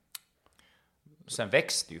 Sen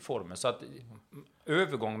växte ju formen. Så att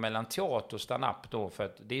övergång mellan teater och stand-up då, för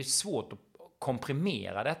att det är svårt att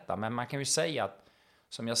komprimera detta. Men man kan ju säga att,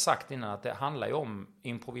 som jag sagt innan, att det handlar ju om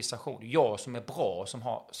improvisation. Jag som är bra,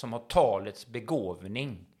 som har talets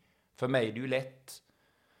begåvning. För mig är det ju lätt.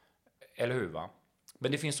 Eller hur va?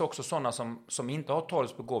 Men det finns också sådana som inte har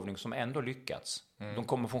talets begåvning som ändå lyckats. De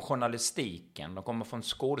kommer från journalistiken, de kommer från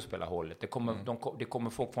skådespelarhållet. Det kommer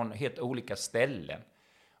folk från helt olika ställen.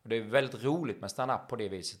 Och det är väldigt roligt med stand-up på det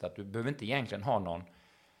viset att du behöver inte egentligen ha någon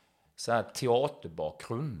så här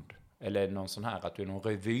teaterbakgrund. Eller någon sån här att du är någon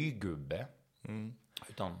revygubbe.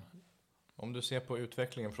 Utan... Om du ser på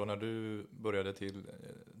utvecklingen från när du började till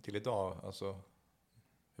idag, alltså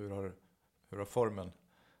hur har formen,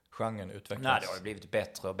 genren utvecklats? Nej, det har blivit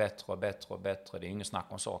bättre och bättre och bättre och bättre. Det är ingen snack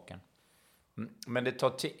om saken. Men det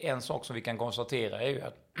tar en sak som vi kan konstatera är ju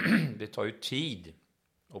att det tar ju tid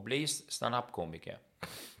att bli stand-up-komiker.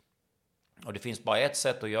 Och det finns bara ett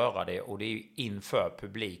sätt att göra det, och det är inför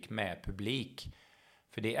publik, med publik.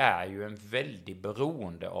 För det är ju en väldigt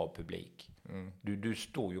beroende av publik. Du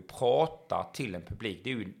står ju och pratar till en publik.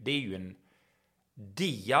 Det är ju en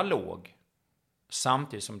dialog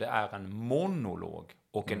samtidigt som det är en monolog.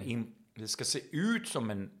 Och det ska se ut som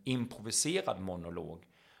en improviserad monolog.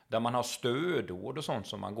 Där man har stödord och sånt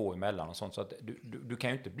som man går emellan och sånt. Så att du kan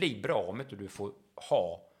ju inte bli bra om inte du får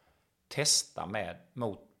testa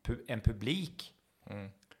mot en publik.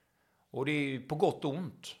 Och det är ju på gott och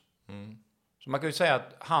ont. Så man kan ju säga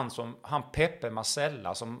att han Peppe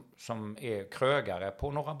Marcella som är krögare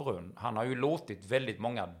på Norra Brunn, han har ju låtit väldigt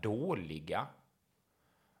många dåliga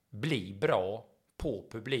bli bra på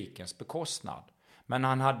publikens bekostnad. Men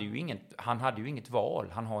han hade ju inget val.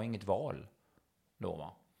 Han har inget val då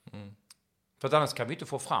va. För att annars kan vi inte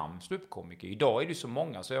få fram ståuppkomiker. Idag är det så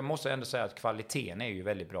många, så jag måste ändå säga att kvaliteten är ju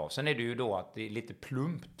väldigt bra. Sen är det ju då att det är lite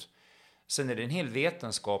plumpt. Sen är det en hel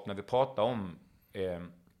vetenskap när vi pratar om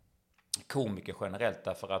komiker generellt.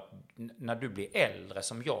 Därför att när du blir äldre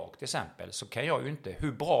som jag till exempel, så kan jag ju inte,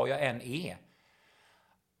 hur bra jag än är,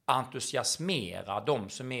 entusiasmera de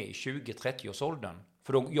som är i 20-30-årsåldern.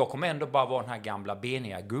 För jag kommer ändå bara vara den här gamla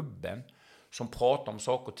beniga gubben som pratar om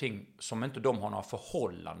saker och ting som inte de har några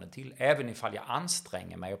förhållanden till. Även ifall jag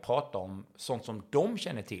anstränger mig och pratar om sånt som de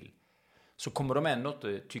känner till, så kommer de ändå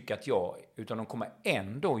inte tycka att utan de kommer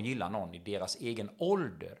ändå gilla någon i deras egen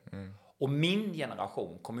ålder. Och min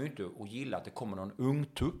generation kommer ju inte att gilla att det kommer någon ung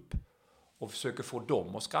tupp och försöker få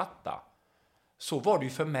dem att skratta. Så var det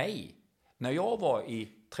ju för mig. När jag var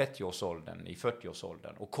i 30-årsåldern, i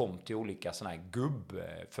 40-årsåldern och kom till olika sådana här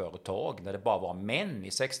gubbföretag där det bara var män i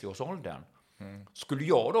 60-årsåldern. Skulle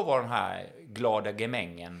jag då vara den här glada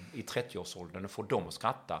gemängen i 30-årsåldern och få dem att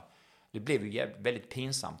skratta? Det blev ju väldigt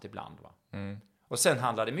pinsamt ibland va. Och sen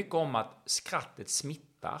handlar det mycket om att skrattet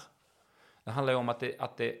smittar. Det handlar ju om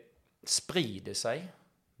att det sprider sig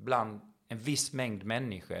bland en viss mängd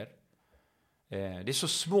människor. Det är så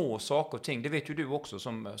små saker och ting. Det vet ju du också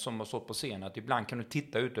som har stått på scen. Att ibland kan du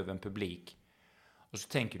titta ut över en publik. Och så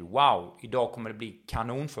tänker du, wow, idag kommer det bli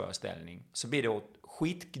kanonföreställning. Så blir det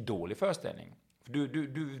skitdålig föreställning. För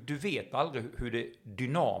du vet aldrig hur det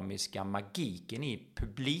dynamiska magiken i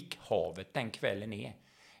publikhavet den kvällen är.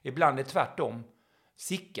 Ibland är det tvärtom.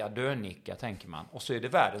 Sicka dönicka tänker man. Och så är det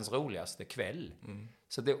världens roligaste kväll.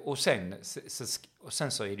 Och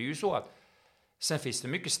sen så är det ju så att sen finns det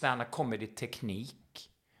mycket stand-up comedy-teknik.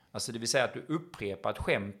 Alltså det vill säga att du upprepar ett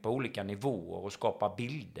skämt på olika nivåer och skapar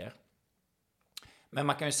bilder. Men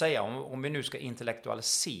man kan ju säga, om vi nu ska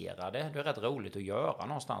intellektualisera det är rätt roligt att göra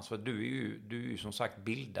någonstans. För du är ju som sagt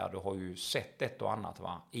bildad och har ju sett ett och annat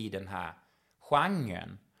i den här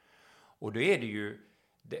genren. Och då är det ju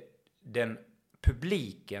den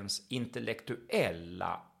publikens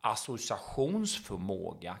intellektuella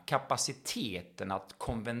associationsförmåga, kapaciteten att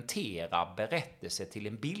konvertera berättelse till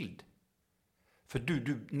en bild. För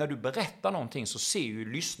när du berättar någonting så ser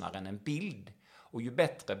ju lyssnaren en bild. Och ju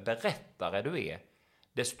bättre berättare du är,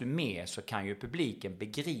 desto mer så kan ju publiken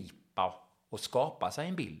begripa och skapa sig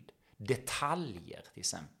en bild. Detaljer till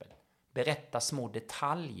exempel. Berätta små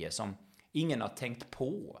detaljer som ingen har tänkt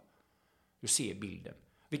på. Du ser bilden.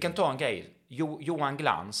 Vi kan ta en grej. Johan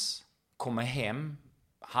Glans kommer hem.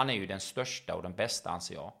 Han är ju den största och den bästa,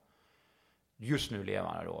 anser jag. Just nu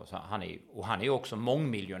levande då. Så han är också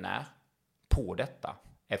mångmiljonär på detta.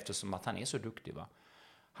 Eftersom att han är så duktig, va.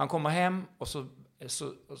 Han kommer hem och så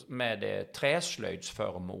med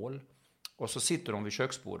träslöjdsföremål. Och så sitter de vid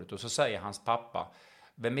köksbordet och så säger hans pappa: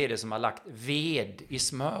 vem är det som har lagt ved i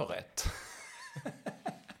smöret?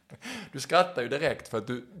 Du skrattar ju direkt för att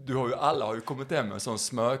alla har ju kommit hem med en sån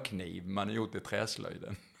smörkniv man har gjort i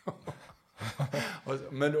träslöjden.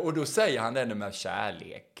 och då säger han det med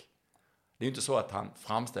kärlek. Det är ju inte så att han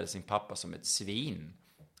framställer sin pappa som ett svin.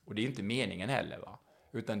 Och det är inte meningen heller, va.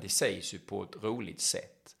 Utan det sägs ju på ett roligt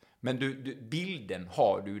sätt. Men bilden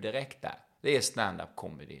har du direkt där. Det är stand-up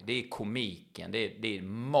comedy. Det är komiken. Det är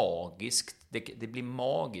magiskt. Det blir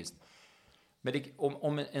magiskt. Men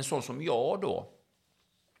om en sån som jag då,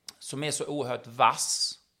 som är så oerhört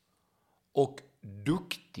vass och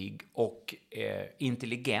duktig och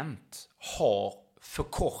intelligent, har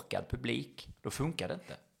förkorkad publik, då funkar det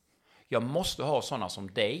inte. Jag måste ha sådana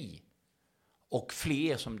som dig och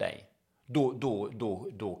fler som dig.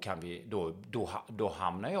 Då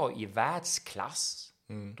hamnar jag i världsklass.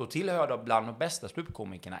 Då tillhör jag bland de bästa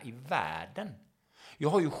ståuppkomikerna i världen. Jag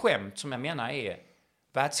har ju skämt som jag menar är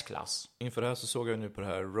världsklass. Inför det här så såg jag nu på det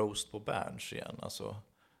här Roast på Berns igen, alltså,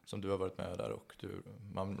 som du har varit med där, och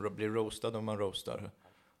man blir roastad om man roastar.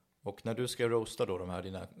 Och när du ska roasta då de här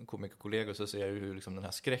dina komikerkollegor, så ser jag ju liksom den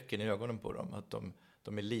här skräcken i ögonen på dem, att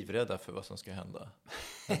de är livrädda för vad som ska hända.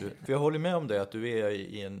 För jag håller med om det, att du är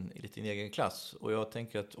i din egen klass. Och jag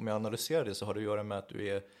tänker att om jag analyserar det så har det att göra med att du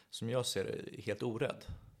är, som jag ser det, helt orädd.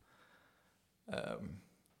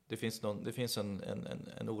 Det finns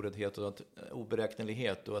en oräddhet och en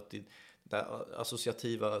oberäknelighet, och att de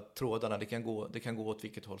associativa trådarna, det kan gå åt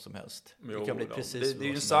vilket håll som helst. Det kan bli precis det är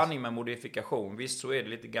ju en sanning med modifikation. Visst, så är det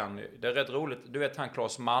lite grann. Det är rätt roligt. Du vet han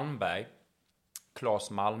Claes Malmberg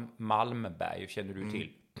känner du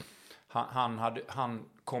till. Han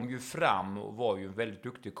kom ju fram och var ju en väldigt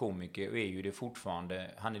duktig komiker och är ju det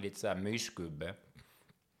fortfarande. Han är lite så här mysgubbe.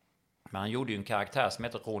 Men han gjorde ju en karaktär som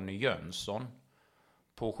heter Ronny Jönsson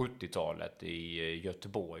på 70-talet i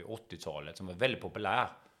Göteborg, 80-talet, som var väldigt populär.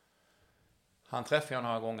 Han träffade jag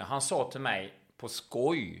några gånger. Han sa till mig på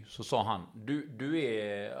skoj, så sa han: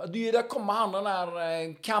 där kommer han, den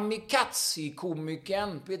där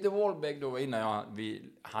kamikaze-komikern Peter Wahlbeck då, innan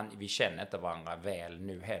vi känner inte varandra väl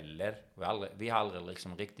nu heller. Vi har aldrig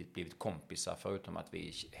liksom riktigt blivit kompisar, förutom att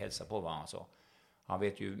vi hälsar på varandra så. Han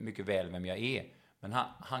vet ju mycket väl vem jag är. Men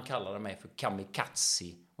han kallade mig för kamikaze.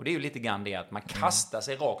 Och det är ju lite grann det att man kastar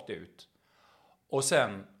sig rakt ut. Och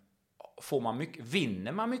sen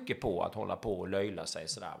vinner man mycket på att hålla på och löjla sig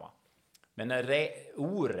sådär, va. Men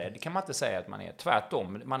orädd kan man inte säga att man är.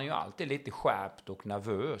 Tvärtom, man är ju alltid lite skärpt och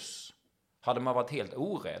nervös. Hade man varit helt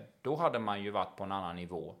orädd, då hade man ju varit på en annan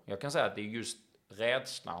nivå. Jag kan säga att det är just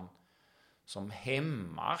rädslan som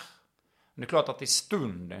hämmar. Men det är klart att i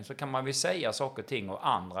stunden så kan man väl säga saker och ting, och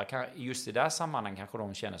andra kan, just i det där sammanhanget kanske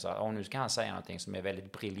de känner så att nu ska han säga någonting som är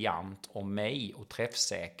väldigt briljant om mig och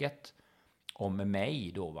träffsäkert om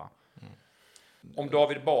mig då, va. Om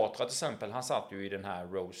David Batra till exempel, han satt ju i den här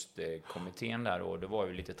roast-kommittén där, och det var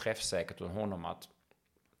ju lite träffsäkert om honom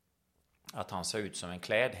att han ser ut som en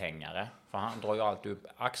klädhängare. För han drar ju alltid upp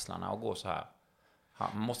axlarna och går så här.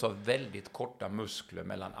 Han måste ha väldigt korta muskler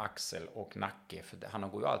mellan axel och nacke. För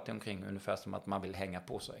han går ju alltid omkring ungefär som att man vill hänga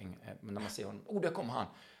på sig. Men när man ser honom, där kommer han.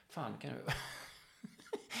 Fan, kan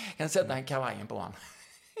du sätta en kavajen på han.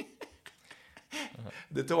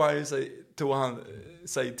 Det tog han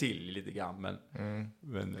sig till lite grann,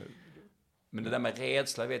 men det där med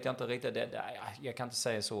rädsla vet jag inte riktigt. Jag kan inte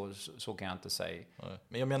säga så kan jag inte säga.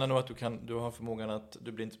 Men jag menar nog att du har förmågan att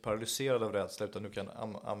du blir inte paralyserad av rädsla, utan du kan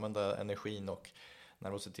använda energin och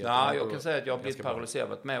nervositeten. Ja, jag kan säga att jag har blivit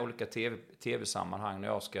paralyserad med olika tv-sammanhang när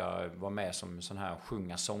jag ska vara med som sån här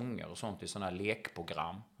sjunga sånger och sånt i såna här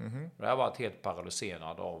lekprogram. Jag har varit helt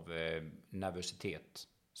paralyserad av nervositet.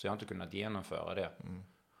 Så jag har inte kunnat genomföra det.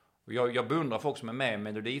 Och jag beundrar folk som är med i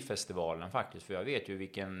Melodifestivalen faktiskt. För jag vet ju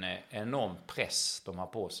vilken enorm press de har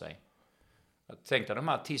på sig. Jag tänkte att de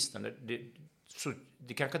här artisterna,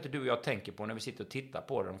 det kanske inte du och jag tänker på när vi sitter och tittar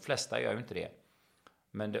på det. De flesta gör ju inte det.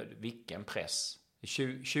 Men vilken press.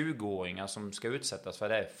 20-åringar som ska utsättas för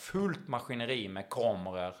det är fullt maskineri med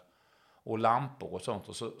kameror och lampor och sånt.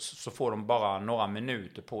 Och så får de bara några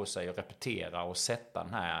minuter på sig att repetera och sätta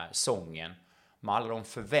den här sången med alla de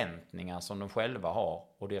förväntningar som de själva har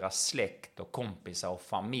och deras släkt och kompisar och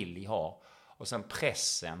familj har. Och sen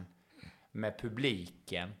pressen med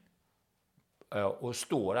publiken och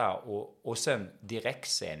stå där och sen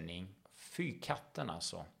direktsändning. Fy katten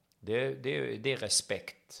alltså. Det är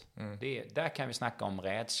respekt. Där kan vi snacka om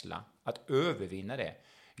rädsla. Att övervinna det.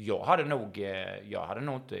 Jag hade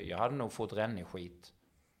nog fått ränneskit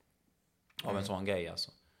av en sån grej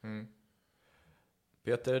alltså.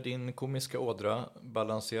 Peter, din komiska ådra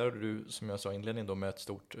balanserar du, som jag sa i inledningen då, med ett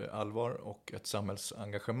stort allvar och ett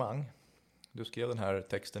samhällsengagemang. Du skrev den här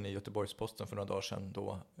texten i Göteborgs-Posten för några dagar sedan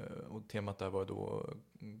då, och temat där var då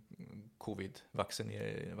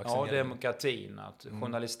covid-vaccinering. Ja, demokratin. Att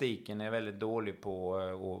journalistiken är väldigt dålig på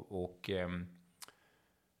och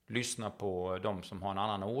lyssna på de som har en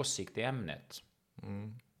annan åsikt i ämnet.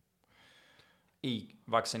 I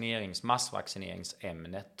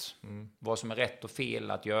massvaccineringsämnet. Vad som är rätt och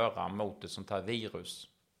fel att göra mot ett sånt här virus.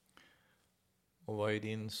 Och vad är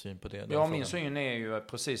din syn på det? Ja, min syn är ju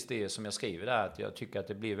precis det som jag skriver där. Att jag tycker att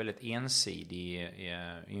det blir väldigt ensidig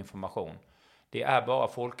information. Det är bara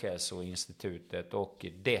Folkhälsoinstitutet och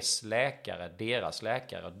deras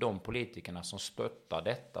läkare, de politikerna som stöttar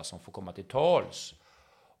detta som får komma till tals.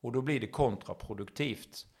 Och då blir det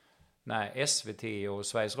kontraproduktivt när SVT och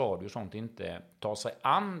Sveriges Radio och sånt inte tar sig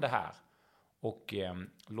an det här och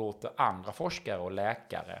låter andra forskare och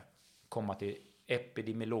läkare komma till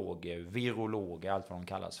epidemiologer, virologer, allt vad de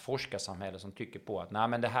kallas, forskarsamhälle som tycker på att nej,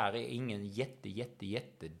 men det här är ingen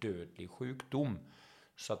jätte dödlig sjukdom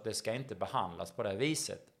så att det ska inte behandlas på det här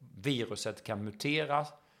viset. Viruset kan mutera,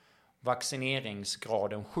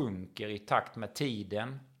 vaccineringsgraden sjunker i takt med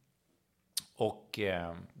tiden och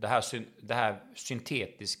det här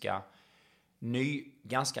syntetiska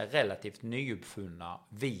ganska relativt nyuppfunna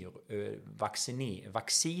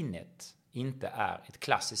vaccinet inte är ett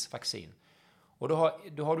klassiskt vaccin. Och då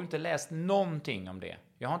har du inte läst någonting om det.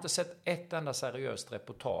 Jag har inte sett ett enda seriöst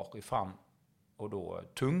reportage ifrån och då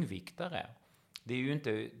tungviktare. Det är ju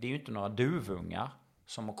inte några duvungar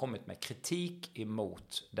som har kommit med kritik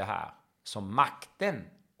emot det här som makten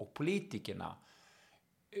och politikerna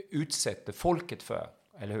utsätter folket för,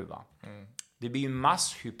 eller hur va? Det blir ju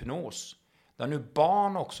masshypnos där nu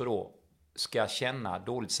barn också då ska känna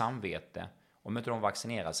dåligt samvete om inte de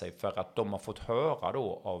vaccinerar sig för att de har fått höra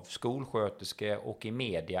då av skolsköterskor och i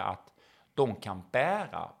media att de kan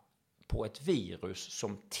bära på ett virus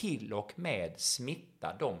som till och med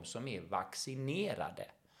smittar de som är vaccinerade.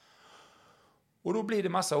 Och då blir det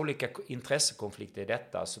massa olika intressekonflikter i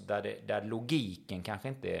detta så där logiken kanske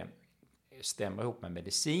inte stämmer ihop med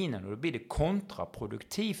medicinen och då blir det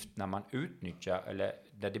kontraproduktivt när man utnyttjar eller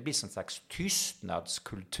där det blir en slags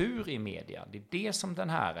tystnadskultur i media. Det är det som den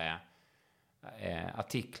här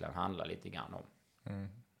artikeln handlar lite grann om.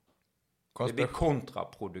 Det blir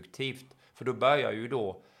kontraproduktivt för då börjar ju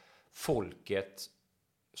då folket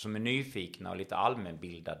som är nyfikna och lite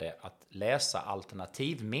allmänbildade att läsa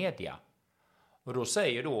alternativmedia. Och då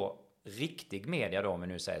säger då riktig media då, om vi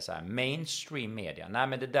nu säger så här, mainstream media. Nej,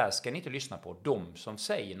 men det där ska ni inte lyssna på. De som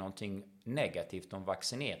säger någonting negativt om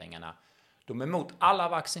vaccineringarna, de är emot alla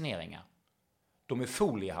vaccineringar. De är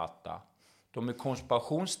foliehattar. De är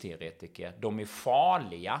konspirationsteoretiker. De är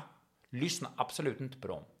farliga. Lyssna absolut inte på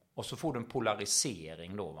dem. Och så får du en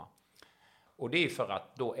polarisering då va. Och det är för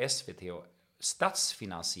att då SVT och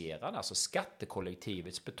statsfinansierade, alltså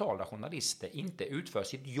skattekollektivets betalda journalister inte utför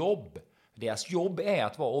sitt jobb. Deras jobb är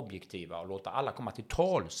att vara objektiva och låta alla komma till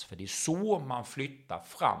tals. För det är så man flyttar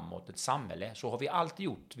framåt ett samhälle. Så har vi alltid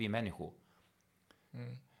gjort, vi människor.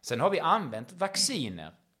 Sen har vi använt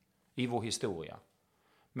vacciner i vår historia.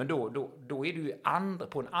 Men då är det ju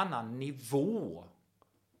på en annan nivå.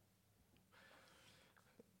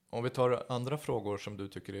 Om vi tar andra frågor som du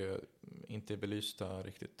tycker inte är belysta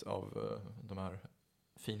riktigt av de här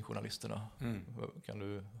finjournalisterna.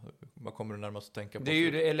 Vad kommer du närmast att tänka på? Det är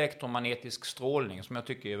ju elektromagnetisk strålning som jag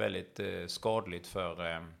tycker är väldigt skadligt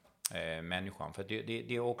för människan. För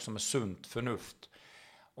det är också med sunt förnuft.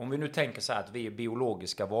 Om vi nu tänker så här att vi är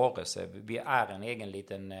biologiska varelser. Vi är en egen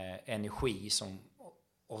liten energi som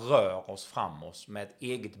rör oss framåt med ett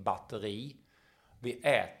eget batteri. Vi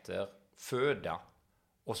äter föda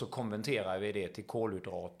Och så konverterar vi det till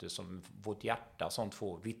kolhydrater som vårt hjärta sånt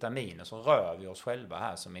får, vitaminer, så rör vi oss själva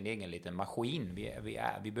här som en egen liten maskin.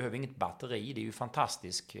 Vi behöver inget batteri, det är ju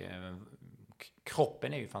fantastiskt.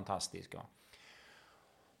 Kroppen är ju fantastisk. Ja.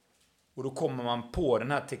 Och då kommer man på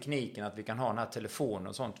den här tekniken att vi kan ha den här telefonen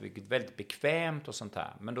och sånt, vilket är väldigt bekvämt och sånt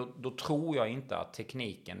här. Men då tror jag inte att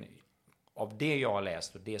tekniken, av det jag har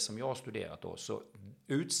läst och det som jag har studerat då, så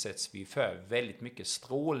utsätts vi för väldigt mycket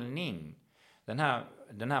strålning. Den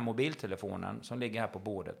här mobiltelefonen som ligger här på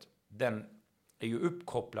bordet, den är ju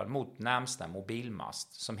uppkopplad mot närmsta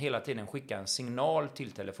mobilmast som hela tiden skickar en signal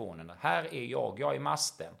till telefonen. Här är jag är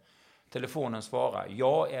masten. Telefonen svarar,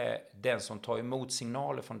 jag är den som tar emot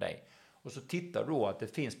signaler från dig. Och så tittar du då att det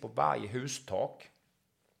finns på varje hustak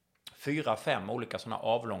 4-5 olika sådana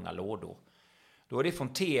avlånga lådor. Då är det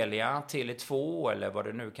från Telia, Tele2 eller vad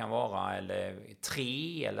det nu kan vara, eller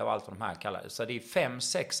 3 eller vad allt de här kallar det. Så det är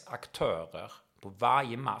 5-6 aktörer på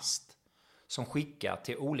varje mast som skickar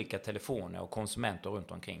till olika telefoner och konsumenter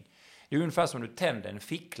runt omkring. Det är ungefär som du tänder en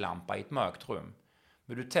ficklampa i ett mörkt rum.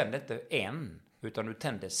 Men du tänder inte en, utan du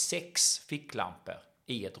tänder 6 ficklampor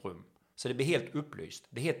i ett rum. Så det blir helt upplyst.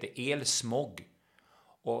 Det heter elsmog.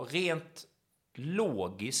 Och rent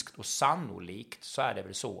logiskt och sannolikt så är det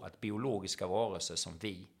väl så att biologiska varelser som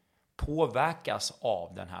vi påverkas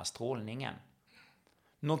av den här strålningen.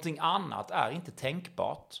 Någonting annat är inte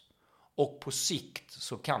tänkbart. Och på sikt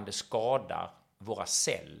så kan det skada våra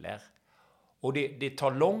celler. Och det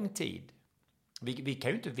tar lång tid. Vi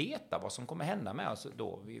kan ju inte veta vad som kommer hända med oss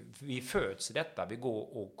då. Vi föds i detta. Vi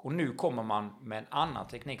går och nu kommer man med en annan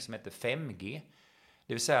teknik som heter 5G.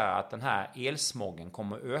 Det vill säga att den här elsmoggen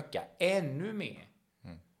kommer öka ännu mer.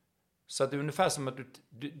 Så att det är ungefär som att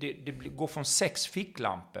det går från 6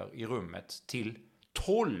 ficklampor i rummet till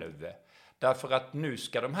 12. Därför att nu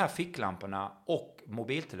ska de här ficklamporna och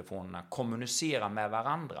mobiltelefonerna kommunicera med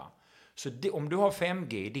varandra. Så om du har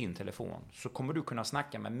 5G i din telefon så kommer du kunna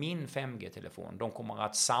snacka med min 5G-telefon. De kommer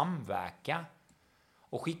att samverka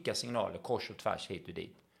och skicka signaler kors och tvärs hit och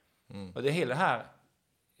dit. Och det är hela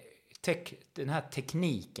den här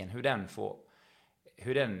tekniken,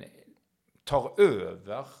 hur den tar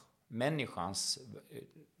över människans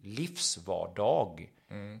livsvardag.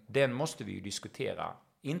 Den måste vi ju diskutera.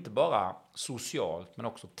 Inte bara socialt men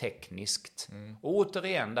också tekniskt. Och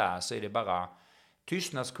återigen där så är det bara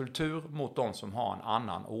tystnadskultur mot de som har en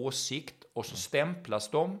annan åsikt. Och så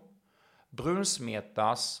stämplas de,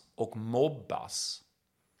 brunsmetas och mobbas.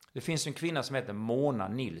 Det finns en kvinna som heter Mona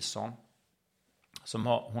Nilsson.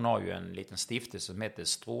 Hon har ju en liten stiftelse som heter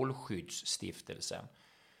Strålskyddsstiftelsen.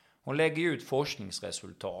 Hon lägger ut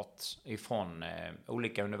forskningsresultat ifrån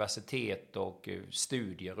olika universitet och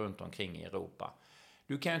studier runt omkring i Europa.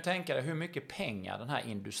 Du kan ju tänka dig hur mycket pengar den här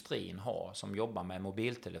industrin har som jobbar med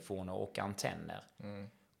mobiltelefoner och antenner.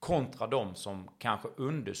 Kontra de som kanske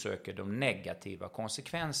undersöker de negativa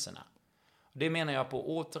konsekvenserna. Det menar jag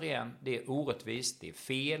på återigen, det är orättvist, det är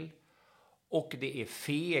fel och det är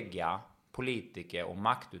fega politiker och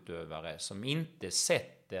maktutövare som inte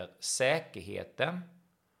sätter säkerheten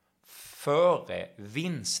före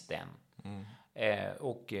vinsten.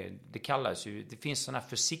 Och det kallas ju, det finns sådana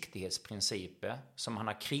försiktighetsprinciper som han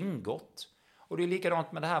har kringgått. Och det är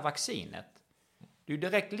likadant med det här vaccinet. Det är ju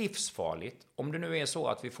direkt livsfarligt om det nu är så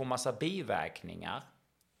att vi får massa biverkningar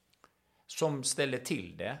som ställer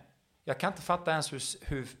till det. Jag kan inte fatta ens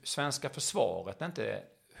hur svenska försvaret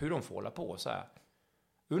hur de får hålla på så här.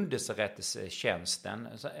 Underrättelsetjänsten,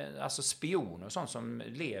 alltså spioner och sånt som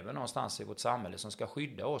lever någonstans i vårt samhälle som ska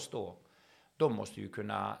skydda oss då. De måste ju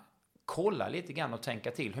kunna kolla lite grann och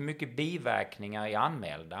tänka till hur mycket biverkningar är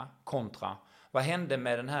anmälda kontra vad hände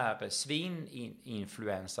med den här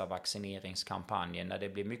svininfluensa-vaccineringskampanjen när det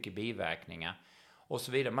blir mycket biverkningar och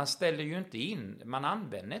så vidare. Man ställer ju inte in, man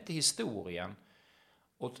använder inte historien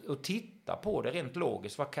och titta på det rent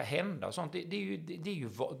logiskt. Vad kan hända och sånt.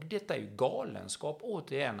 Detta är ju galenskap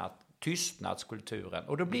återigen, att tystnadskulturen.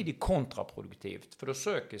 Och då blir det kontraproduktivt. För då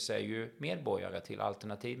söker sig ju medborgare till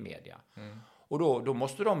alternativmedia. Och då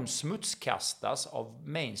måste de smutskastas av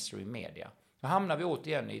mainstream media. Då hamnar vi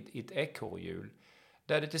återigen i ett ekorrhjul.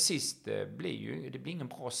 Där det till sist blir ingen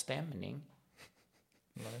bra stämning.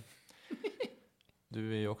 Nej.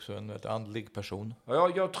 Du är ju också en väldigt andlig person.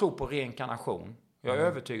 Jag tror på reinkarnation. Jag är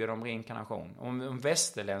övertygad om reinkarnation. Om en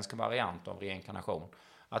västerländsk variant av reinkarnation.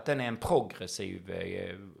 Att den är en progressiv...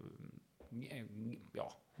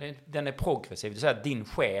 den är progressiv. Det vill säga att din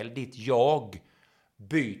själ, ditt jag,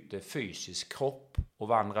 byter fysisk kropp och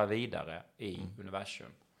vandrar vidare i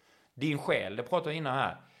universum. Din själ, det pratar vi innan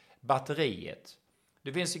här. Batteriet.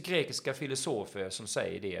 Det finns ju grekiska filosofer som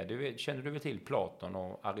säger det. Känner du väl till Platon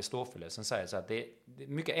och Aristoteles som säger så att det är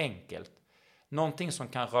mycket enkelt. Någonting som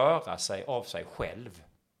kan röra sig av sig själv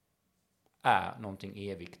är någonting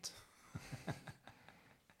evigt.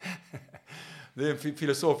 Det är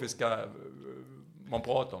filosofiska, man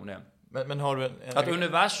pratar om det. Men har du att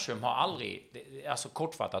universum har aldrig, alltså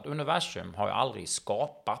kortfattat, universum har ju aldrig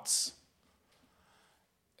skapats.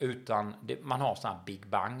 Utan man har sådana här Big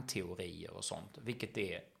Bang-teorier och sånt. Vilket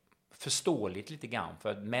är förståeligt lite grann.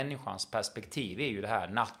 För att människans perspektiv är ju det här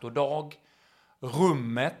natt och dag.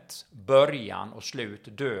 Rummet, början och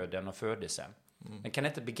slut, döden och födelsen. Man kan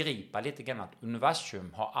inte begripa lite grann att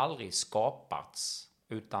universum har aldrig skapats.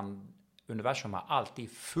 Utan universum har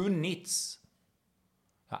alltid funnits.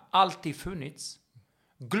 Det har alltid funnits.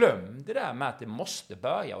 Glöm det där med att det måste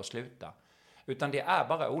börja och sluta. Utan det är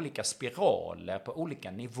bara olika spiraler på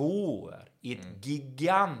olika nivåer i ett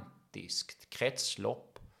gigantiskt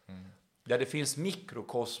kretslopp. Där det finns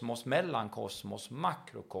mikrokosmos, mellankosmos,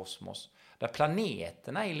 makrokosmos. Där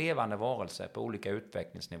planeterna är levande varelser på olika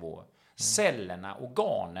utvecklingsnivåer. Cellerna,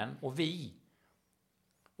 organen och vi.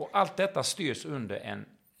 Och allt detta styrs under en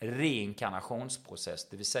reinkarnationsprocess.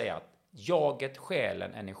 Det vill säga att jaget,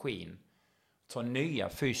 själen, energin tar nya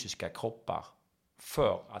fysiska kroppar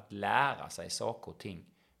för att lära sig saker och ting.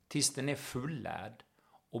 Tills den är fullärd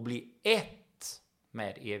och blir ett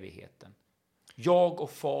med evigheten. Jag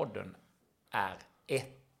och Fadern är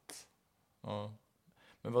ett. Ja.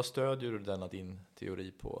 Men vad stödjer du denna din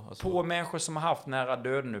teori på? Alltså... På människor som har haft nära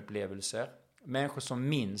döden-upplevelser. Människor som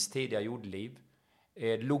minns tidiga jordliv.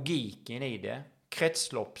 Logiken i det.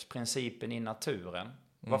 Kretsloppsprincipen i naturen.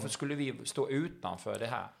 Varför skulle vi stå utanför det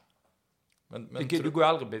här? Du går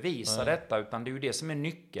aldrig bevisa detta, utan det är ju det som är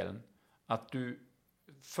nyckeln. Att du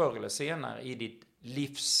förr eller senare i ditt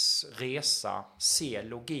livsresa ser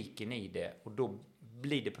logiken i det. Och då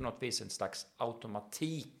blir det på något vis en slags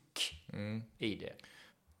automatik i det.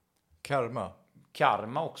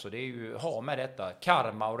 Karma också, det är ju har med detta.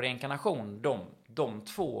 Karma och reinkarnation, de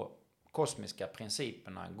två kosmiska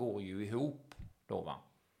principerna går ju ihop då, va?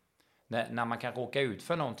 När man kan råka ut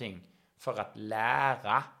för någonting för att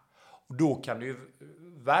lära. Och då kan det ju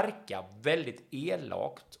verka väldigt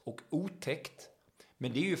elakt och otäckt.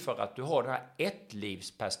 Men det är ju för att du har det här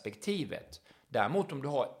ettlivsperspektivet. Däremot om du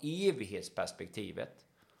har evighetsperspektivet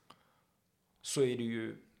så är det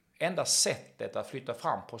ju enda sättet att flytta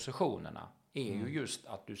fram positionerna är ju just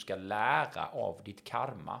att du ska lära av ditt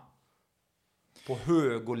karma. På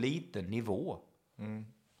hög och liten nivå.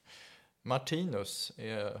 Martinus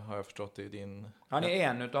har jag förstått det i din... Han är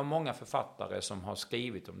en av många författare som har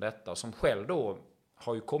skrivit om detta. Som själv då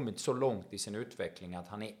har ju kommit så långt i sin utveckling att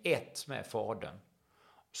han är ett med Fadern.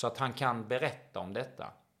 Så att han kan berätta om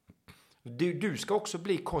detta. Du ska också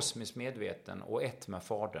bli kosmiskt medveten och ett med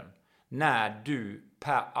Fadern. När du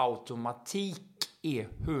per automatik är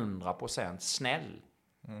 100% snäll.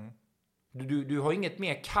 Du har inget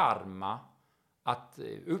mer karma att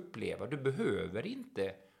uppleva. Du behöver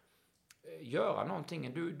inte göra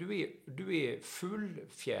någonting. Du är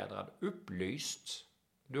fullfjädrad, upplyst.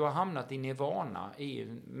 Du har hamnat i nirvana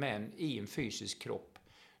i en fysisk kropp.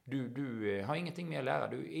 Du har ingenting mer att lära.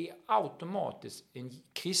 Du är automatiskt en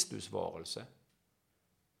Kristusvarelse.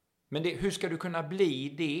 Men hur ska du kunna bli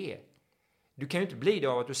det? Du kan ju inte bli det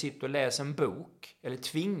av att du sitter och läser en bok eller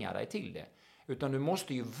tvingar dig till det. Utan du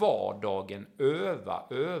måste ju vardagen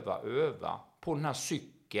öva på den här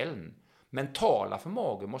cykeln. Mentala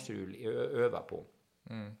förmågor måste du öva på.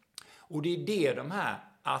 Och det är det de här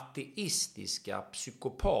ateistiska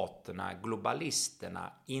psykopaterna,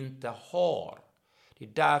 globalisterna inte har. Det är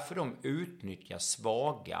därför de utnyttjar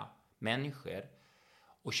svaga människor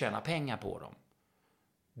och tjänar pengar på dem.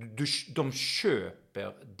 De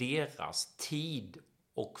köper deras tid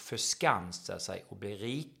och förskansar sig och blir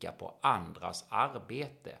rika på andras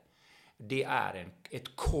arbete. Det är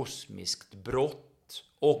ett kosmiskt brott.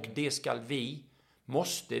 Och det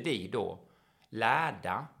måste vi då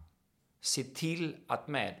lärda se till att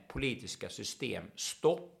med politiska system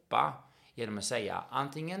stoppa genom att säga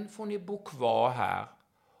antingen får ni bo kvar här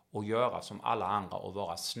och göra som alla andra och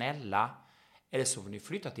vara snälla, eller så får ni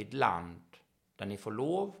flytta till ett land där ni får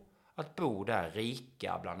lov att bo där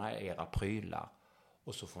rika bland era prylar,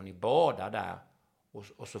 och så får ni bada där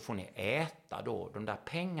och så får ni äta då de där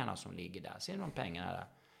pengarna som ligger där. Ser ni de pengarna där?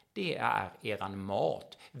 Det är eran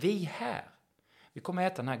mat. Vi kommer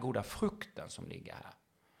äta den här goda frukten som ligger här.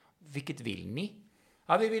 Vilket vill ni?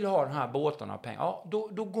 Ja, vi vill ha den här båten och pengar. Ja,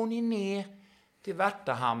 då går ni ner till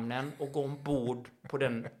Värtahamnen och går ombord på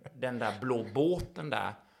den där blå båten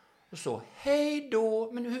där. Och så, hej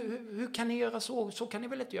då, men hur kan ni göra så? Så kan ni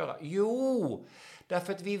väl inte göra? Jo,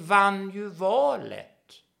 därför att vi vann ju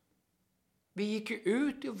valet. Vi gick ju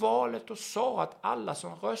ut i valet och sa att alla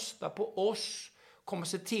som röstar på oss kommer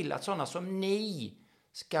se till att sådana som ni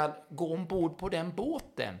ska gå ombord på den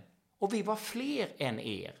båten. Och vi var fler än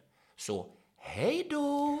er. Så, hej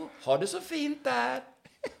då, ha det så fint där.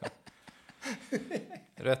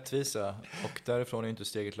 Rättvisa, och därifrån är inte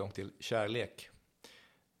steget långt till kärlek.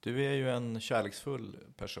 Du är ju en kärleksfull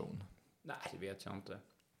person. Nej, det vet jag inte.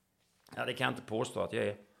 Ja, det kan jag inte påstå att jag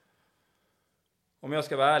är. Om jag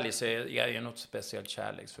ska vara ärlig så är jag ju något speciellt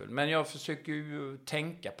kärleksfull. Men jag försöker ju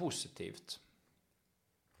tänka positivt.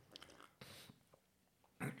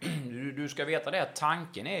 Du ska veta det att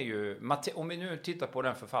tanken är ju... Om vi nu tittar på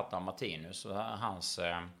den författaren Martinus och hans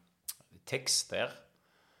texter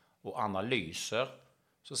och analyser,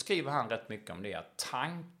 så skriver han rätt mycket om det. Att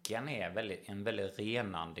tanken är en väldigt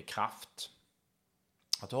renande kraft.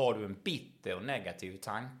 Att har du en bitter och negativ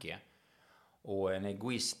tanke och en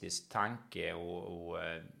egoistisk tanke och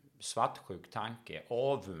svartsjuk tanke,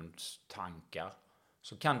 avundstankar,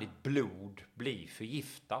 så kan ditt blod bli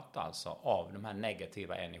förgiftat alltså av de här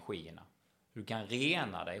negativa energierna. Du kan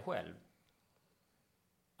rena dig själv.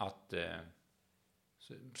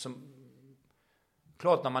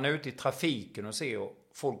 Klart när man är ute i trafiken och ser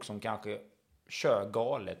folk som kanske kör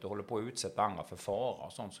galet och håller på att utsätta andra för fara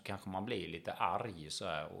och sånt, så kanske man blir lite arg så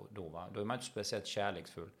här, och då är man inte speciellt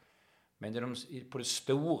kärleksfull. Men det är på det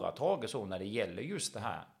stora taget så när det gäller just det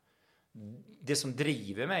här. Det som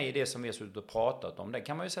driver mig i det som vi har suttit och pratat om, det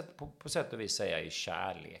kan man ju på sätt och vis säga är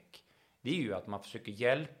kärlek. Det är ju att man försöker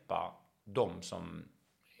hjälpa de som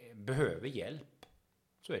behöver hjälp.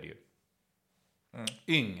 Så är det ju.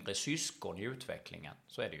 Yngre syskon i utvecklingen,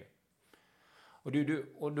 så är det ju.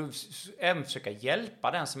 Och du även försöka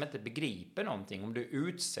hjälpa den som inte begriper någonting. Om du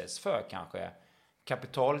utsätts för kanske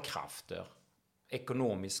kapitalkrafter,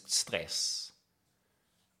 ekonomisk stress,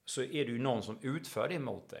 så är det ju någon som utför det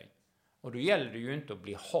mot dig. Och då gäller det ju inte att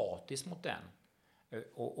bli hatisk mot den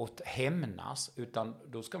och hämnas, utan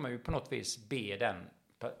då ska man ju på något vis be den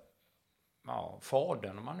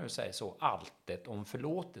fadern, om man nu säger så, alltet om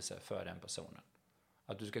förlåtelse för den personen.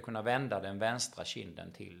 Att du ska kunna vända den vänstra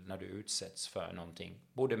kinden till när du utsätts för någonting,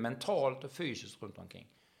 både mentalt och fysiskt runt omkring.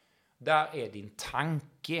 Där är din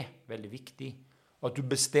tanke väldigt viktig. Och att du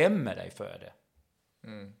bestämmer dig för det.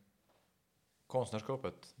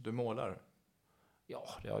 Konstnärskapet, du målar. Ja,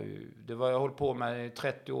 det var jag hållit på med i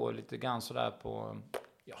 30 år, lite grann sådär på,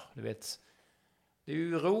 ja, du vet. Det är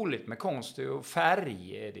ju roligt med konst, och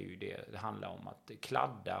färg är det ju det handlar om. Att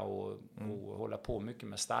kladda och hålla på mycket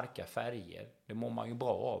med starka färger. Det mår man ju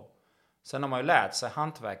bra av. Sen har man ju lärt sig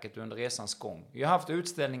hantverket under resans gång. Jag har haft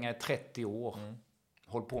utställningar i 30 år.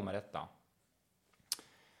 Hållit på med detta.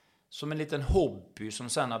 Som en liten hobby som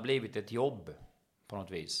sen har blivit ett jobb på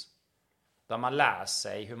något vis. Där man lär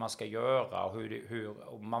sig hur man ska göra och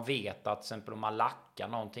och man vet att till exempel om man lackar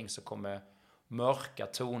någonting så kommer mörka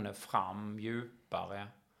toner fram djupare.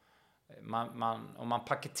 Om man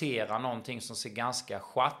paketerar någonting som ser ganska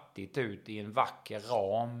schattigt ut i en vacker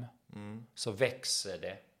ram, så växer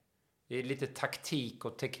det. Det är lite taktik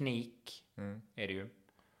och teknik är det ju.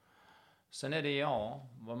 Sen är det,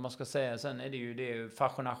 vad man ska säga, sen är det ju det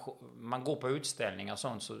fascination. Man går på utställningar och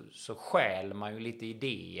sånt, så stjäl man ju lite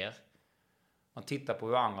idéer. Man tittar på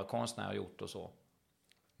hur andra konstnärer har gjort och så.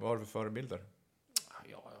 Vad har du för förebilder?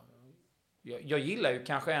 Jag gillar ju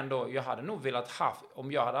kanske ändå, jag hade nog velat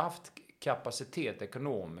om jag hade haft kapacitet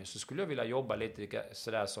ekonomiskt, så skulle jag vilja jobba lite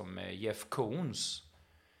sådär som Jeff Koons.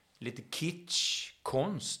 Lite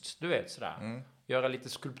kitschkonst, du vet sådär. Göra lite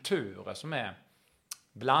skulpturer som är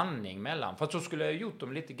blandning mellan. För att så skulle jag gjort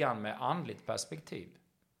dem lite grann med andligt perspektiv.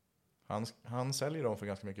 Han säljer dem för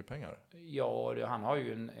ganska mycket pengar. Ja, han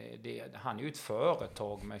är ju ett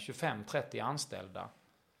företag med 25-30 anställda.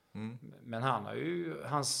 Men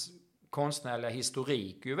hans konstnärliga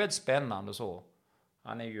historik är ju väldigt spännande och så.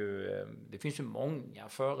 Det finns ju många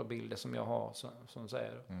förebilder som jag har som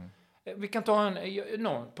säger. Vi kan ta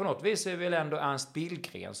på något vis är väl ändå Ernst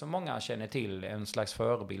Billgren som många känner till, en slags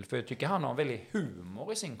förebild. För jag tycker han har en väldigt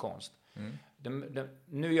humor i sin konst.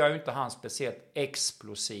 Nu gör ju inte han speciellt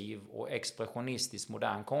explosiv och expressionistisk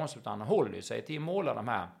modern konst, utan han håller sig till att måla de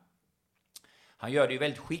här. Han gör det ju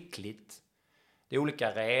väldigt skickligt. Det är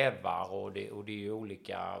olika rävar och det är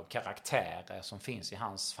olika karaktärer som finns i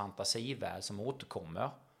hans fantasivärld som återkommer.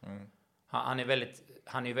 Han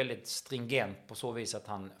är väldigt stringent på så vis att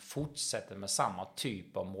han fortsätter med samma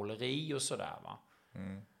typ av måleri och sådär, va.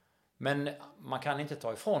 Men man kan inte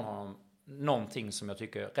ta ifrån honom någonting som jag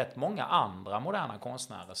tycker rätt många andra moderna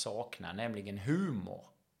konstnärer saknar, nämligen humor.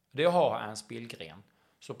 Det har Ernst Billgren.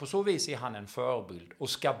 Så på så vis är han en förebild och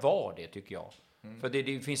ska vara det, tycker jag. För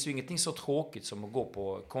det finns ju ingenting så tråkigt som att gå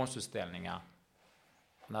på konstutställningar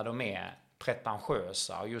när de är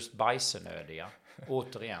pretentiösa och just bajsenödiga.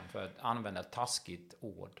 Återigen, för att använda ett taskigt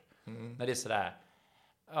ord. När det är sådär,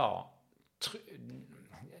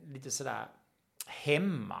 lite sådär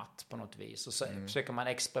hämmat på något vis. Och så försöker man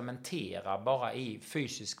experimentera bara i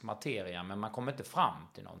fysisk materia, men man kommer inte fram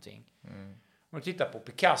till någonting. Om du tittar på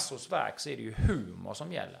Picassos verk så är det ju humor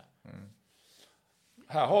som gäller.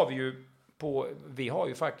 Här har vi har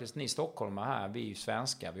ju faktiskt, ni stockholmare här, vi är ju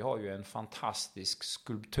svenskar, vi har ju en fantastisk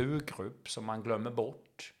skulpturgrupp som man glömmer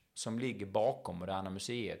bort, som ligger bakom Moderna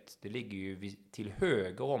museet. Det ligger ju till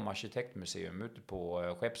höger om Arkitektmuseum ute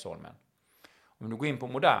på Skeppsholmen. Om du går in på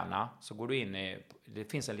Moderna så går du in det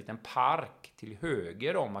finns en liten park till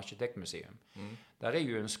höger om Arkitektmuseum. Där är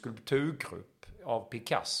ju en skulpturgrupp av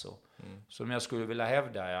Picasso. Som jag skulle vilja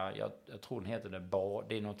hävda, jag tror den heter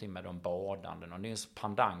det är någonting med de badande. Och det är en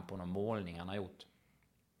pandang på någon målning han har gjort.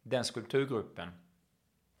 Den skulpturgruppen.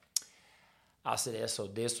 Alltså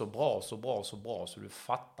det är så bra så du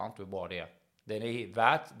fattar inte hur bra det är.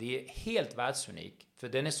 Det är helt världsunik. För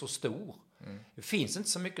den är så stor. Det finns inte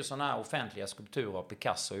så mycket sådana här offentliga skulpturer av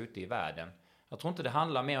Picasso ute i världen. Jag tror inte det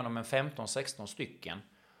handlar mer om en 15-16 stycken.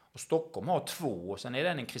 Och Stockholm har 2. Och sen är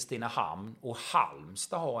den i Kristinehamn. Och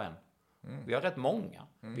Halmstad har en. Vi har rätt många.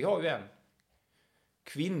 Vi har ju en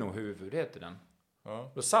Kvinnohuvud heter den.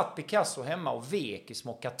 Ja. Då satt Picasso hemma och vek i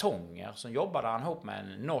små kartonger. Så jobbade han ihop med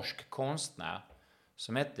en norsk konstnär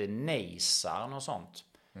som hette Neisar och sånt.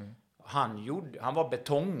 Han var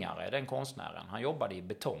betongare, den konstnären. Han jobbade i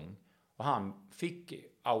betong. Och han fick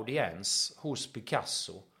audiens hos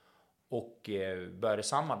Picasso. Och började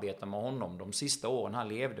samarbeta med honom de sista åren han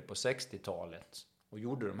levde på 60-talet. Och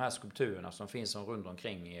gjorde de här skulpturerna som finns runt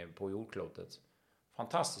omkring på jordklotet.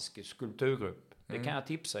 Fantastisk skulpturgrupp. Det kan jag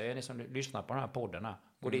tipsa er, ni som lyssnar på den här podden här.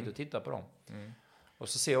 Gå dit och titta på dem. Och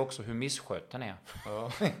så ser jag också hur misskött den är.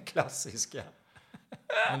 Ja. Klassiska.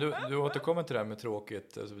 Men du återkommer till det här med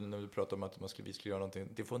tråkigt, alltså när du pratar om att vi skulle göra någonting.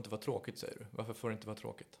 Det får inte vara tråkigt, säger du. Varför får det inte vara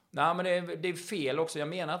tråkigt? Nej, men det är fel också. Jag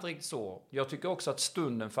menar inte riktigt så. Jag tycker också att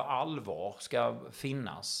stunden för allvar ska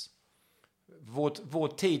finnas. Vår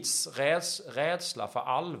tids rädsla för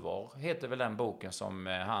allvar heter väl den boken som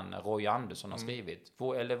Roy Andersson har skrivit.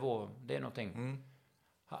 Det är någonting.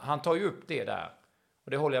 Han tar ju upp det där.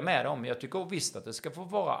 Och det håller jag med om. Jag tycker visst att det ska få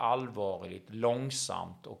vara allvarligt,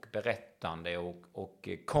 långsamt och berättande och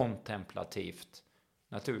kontemplativt.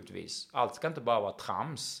 Naturligtvis. Allt ska inte bara vara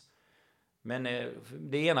trams. Men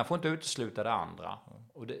det ena får inte utesluta det andra.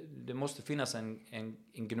 Och det måste finnas en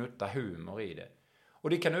gnutta humor i det. Och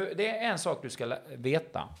det är en sak du ska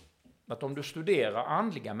veta. Att om du studerar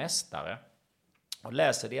andliga mästare och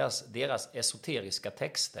läser deras esoteriska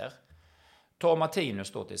texter. Ta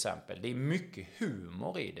Martinus då till exempel. Det är mycket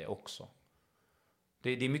humor i det också. Det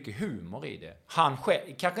är mycket humor i det. Han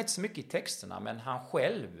själv, kanske inte så mycket i texterna, men han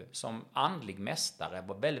själv som andlig mästare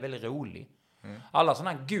var väldigt, väldigt rolig. Alla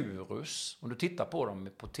sådana här gurus, om du tittar på dem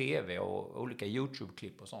på tv och olika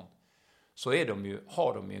YouTube-klipp och sånt, så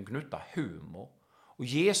har de ju en gnutta humor. Och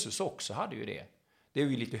Jesus också hade ju det. Det är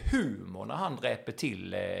ju lite humor när han dräper till,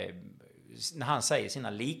 när han säger sina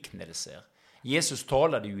liknelser. Jesus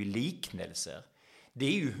talade ju i liknelser.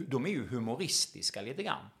 De är ju humoristiska lite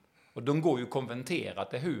grann. Och de går ju konventerat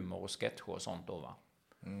till humor och sketcher och sånt då, va?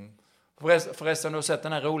 Förresten, du har sett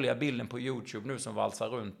den här roliga bilden på YouTube nu som valsar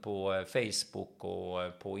runt på Facebook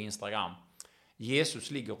och på Instagram.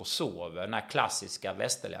 Jesus ligger och sover. Den här klassiska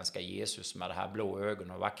västerländska Jesus med det här blå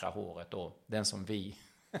ögonen och vackra håret. Och den som vi...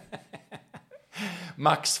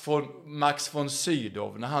 Max von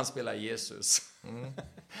Sydow när han spelar Jesus.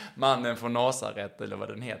 Mannen från Nasaret eller vad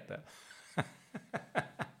den heter.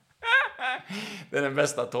 Det är den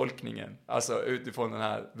bästa tolkningen. Alltså utifrån den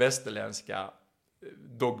här västerländska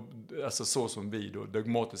alltså så som vi då,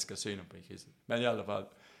 dogmatiska synen på Kristus. Men i alla fall,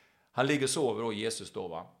 han ligger och sover då, Jesus då,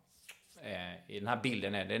 va. I den här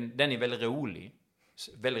bilden den är väldigt rolig.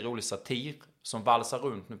 Väldigt rolig satir som valsar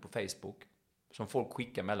runt nu på Facebook. Som folk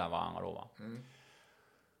skickar mellan varandra då, va.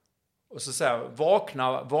 Och så säger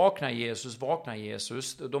vakna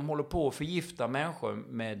Jesus. De håller på att förgifta människor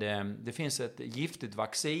med, det finns ett giftigt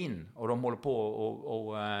vaccin. Och de håller på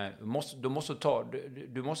och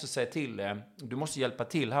du måste säga till, du måste hjälpa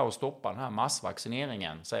till här och stoppa den här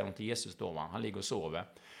massvaccineringen, säger de till Jesus då, va? Han ligger och sover.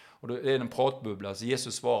 Och då är det en pratbubbla, så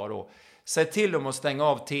Jesus svarar då, säg till dem att stänga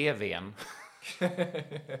av tvn.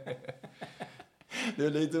 Det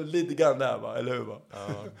är lite grann där, va? Eller hur, va?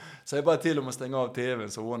 Ja. Säg bara till dem att stänga av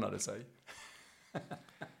tvn så ordnar det sig.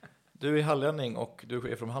 Du är hallänning och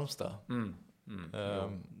du är från Halmstad.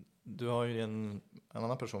 Du har ju en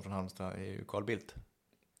annan person från Halmstad, är ju Carl Bildt.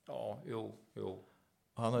 Ja, jo.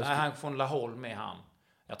 Han Nej, han från Laholm med han.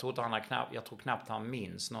 Jag tror knappt han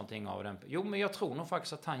minns någonting av den. Jo, men jag tror nog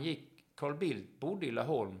faktiskt att Carl Bildt bodde i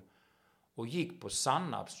Laholm och gick på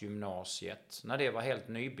Sannarpsgymnasiet när det var helt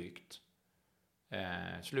nybyggt.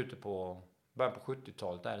 Början på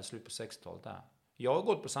 70-talet där, eller slut på 60-talet där. Jag har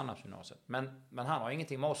gått på Sannarpsgymnasiet, men han har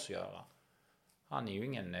ingenting med oss att göra. Han är ju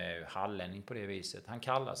ingen hallänning på det viset. Han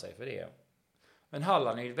kallar sig för det. Men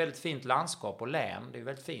Halland är ju ett väldigt fint landskap och län. Det är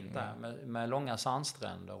väldigt fint där med långa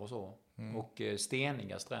sandstränder och så. Och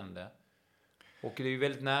steniga stränder. Och det är ju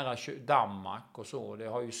väldigt nära Danmark och så. Det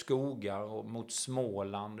har ju skogar och mot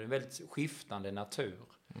Småland. Det är väldigt skiftande natur.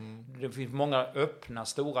 Det finns många öppna,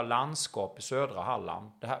 stora landskap i södra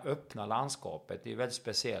Halland. Det här öppna landskapet, det är väldigt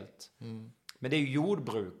speciellt. Men det är ju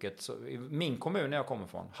jordbruket. Så, i min kommun där jag kommer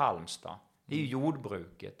från, Halmstad. Det är ju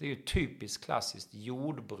jordbruket. Det är ju typiskt klassiskt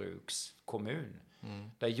jordbrukskommun.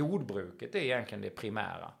 Där jordbruket är egentligen det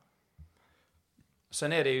primära.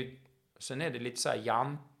 Sen är det lite så här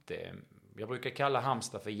jante. Jag brukar kalla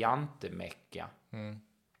Halmstad för jantemecka.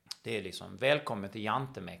 Det är liksom, välkommen till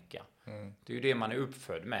jantemecka. Det är ju det man är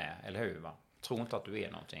uppfödd med, eller hur va? Tror inte att du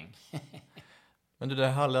är någonting. Men det där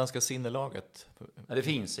halländska sinnelaget? Nej, det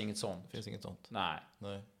finns inget sånt. Det finns inget sånt? Nej.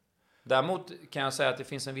 Däremot kan jag säga att det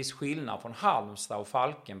finns en viss skillnad från Halmstad och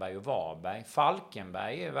Falkenberg och Varberg.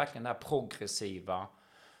 Falkenberg är verkligen den här progressiva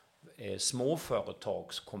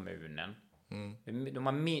småföretagskommunen. De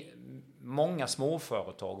har många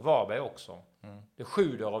småföretag, Varberg också. Det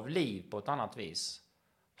sjuder av liv på ett annat vis.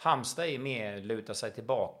 Halmstad är mer, lutar sig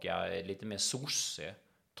tillbaka, lite mer sosse.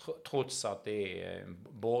 Trots att det är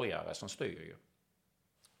borgare som styr ju.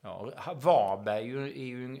 Ja, Varberg är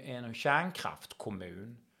ju en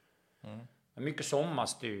kärnkraftkommun. Med mycket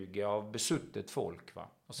sommarstugor av besuttet folk va.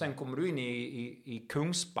 Och sen kommer du in i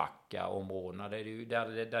Kungsbacka-områdena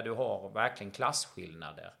där du har verkligen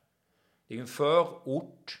klasskillnader. Det är ju en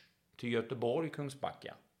förort till Göteborg,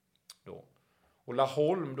 Kungsbacka. Då. Och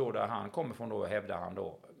Laholm då, där han kommer från då, hävdar han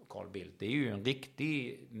då, Carl Bildt. Det är ju en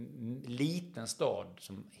riktig liten stad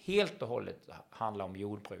som helt och hållet handlar om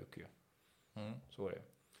jordbruk ju. Så är det.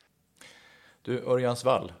 Du,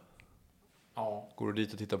 Örjansvall. Ja. Går du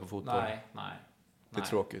dit och tittar på fotboll? Nej. Det är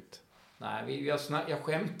tråkigt. Nej, jag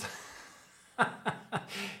skämtar.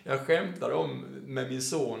 Jag skämtade om med min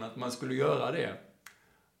son att man skulle göra det.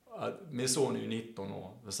 Min son är ju 19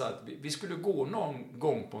 år. Så att vi skulle gå någon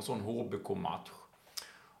gång på en sån HBK-match.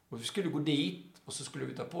 Och vi skulle gå dit och så skulle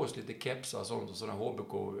vi ta på oss lite kepsar och sånt och sådana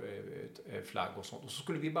HBK-flagg och sånt. Och så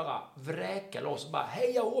skulle vi bara vräka loss och bara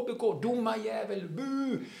heja HBK, domarjävel,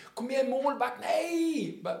 bu! Kom igen målvakt,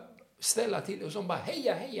 nej! Bara ställa till och så bara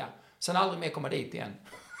heja. Sen aldrig mer komma dit igen.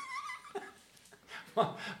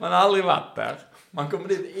 Man har aldrig varit där. Man kommer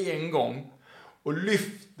dit en gång och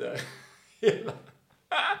lyfter hela.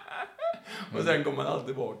 Och sen kommer man alltid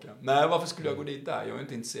tillbaka. Nej, varför skulle jag gå dit där? Jag är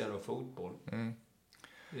inte intresserad av fotboll.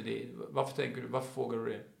 Varför frågar du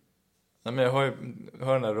det? Nej, men jag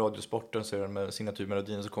hör den där radiosporten så är den med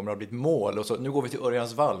signaturmelodin så kommer det att bli ett mål. Och så, nu går vi till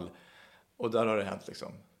Örjansvall. Och där har det hänt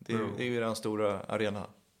liksom. Det är ju den stora arena.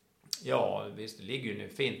 Ja, visst. Det ligger ju nu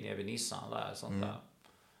fint nere vid Nissan där. Sånt där.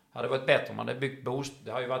 Hade varit bättre om man hade byggt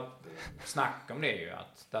det har ju varit snack om det ju.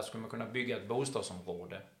 Att där skulle man kunna bygga ett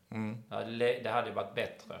bostadsområde. Det hade varit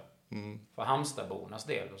bättre. För Halmstadbornas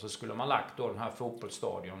del. Och så skulle man lagt då den här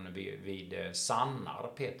fotbollsstadion vid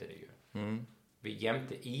Sannarp heter det ju. Vid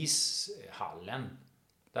jämte ishallen.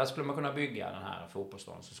 Där skulle man kunna bygga den här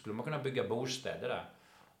fotbollsstadion. Så skulle man kunna bygga bostäder där.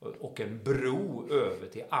 Och en bro över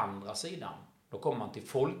till andra sidan. Då kommer man till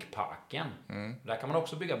Folkparken. Där kan man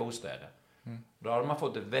också bygga bostäder. Då har man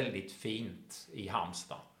fått det väldigt fint i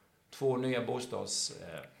Halmstad. 2 nya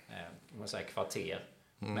kvarter.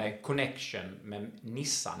 Med connection med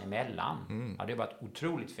Nissan emellan. Ja, det har varit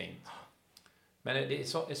otroligt fint. Men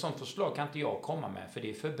ett sånt förslag kan inte jag komma med. För det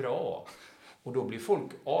är för bra. Och då blir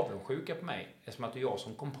folk avundsjuka på mig. Eftersom att det är jag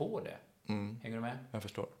som kom på det. Hänger du med? Jag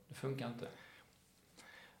förstår. Det funkar inte.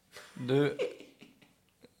 Du,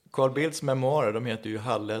 Carl Bildts memoarer, de heter ju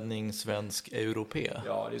Hallänning, svensk, europé.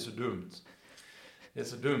 Ja, det är så dumt. Det är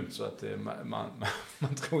så dumt så att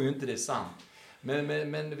man tror ju inte det är sant.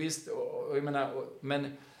 Men visst, jag menar,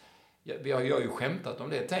 vi har ju skämtat om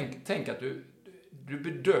det. Tänk att du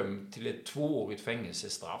bedömd till ett 2-årigt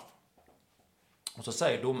fängelsestraff. Och så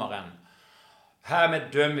säger domaren,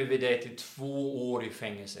 härmed dömer vi dig till 2 år i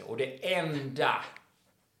fängelse. Och det enda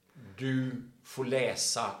du får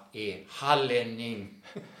läsa är Hallänning,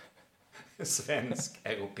 svensk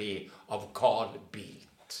europé av Carl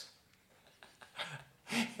Bildt.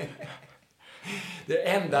 Det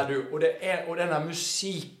enda och denna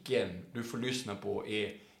musiken du får lyssna på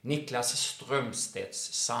är Niklas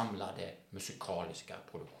Strömstedts samlade musikaliska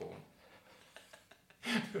produktion.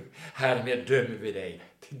 Härmed dömer vi dig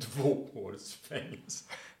till 2 års fängelse.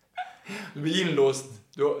 Du blir inlåst.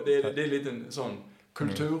 Det är en liten sån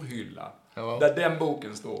kulturhylla. Där den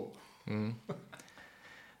boken står.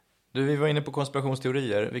 Du, vi var inne på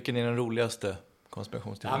konspirationsteorier. Vilken är den roligaste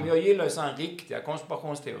konspirationsteorin? Ja, men jag gillar ju sådana riktiga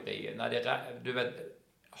konspirationsteorier. När det är, du vet,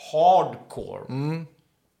 hardcore.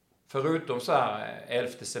 Förutom så här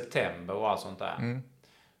 11 september och allt sånt där.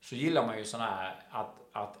 Så gillar man ju sådana här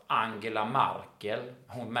att Angela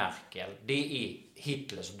Merkel, det är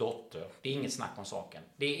Hitlers dotter. Det är inget snack om saken.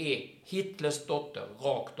 Det är Hitlers dotter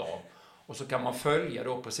rakt av. Och så kan man följa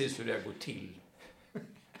då precis hur det går till.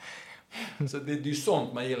 Så det är ju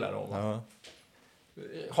sånt man gillar då. Ja.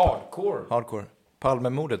 Hardcore.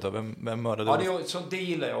 Palmemordet då? Vem mördade? Ja, det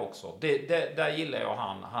gillar jag också. Där gillar jag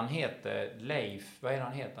han. Han heter Leif. Vad är det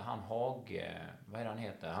han heter? Vad är det han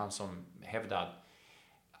heter? Han som hävdar att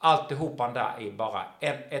alltihopan där är bara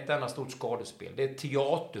ett enda stort skådespel. Det är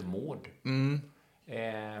teatermord.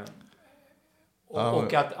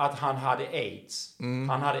 Och att han hade AIDS.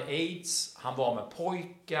 Han hade AIDS. Han var med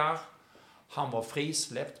pojkar. Han var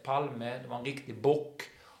frisläppt, Palme. Det var en riktig bock.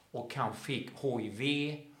 Och han fick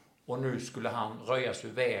HIV. Och nu skulle han röjas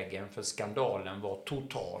ur vägen för skandalen var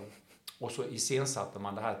total. Och så iscensatte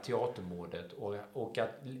man det här teatermordet.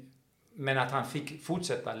 Men att han fick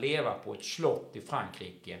fortsätta leva på ett slott i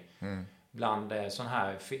Frankrike. Bland sån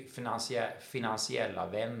här finansiella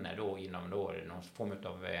vänner då inom då någon form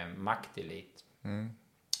av maktelit.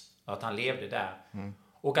 Att han levde där.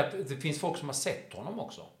 Och att det finns folk som har sett honom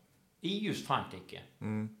också. I just Frankrike.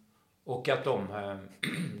 Och att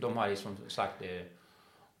de har liksom sagt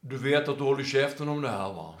du vet att du håller käften om det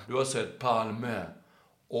här, va? Du har sett Palme.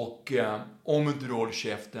 Och om inte du håller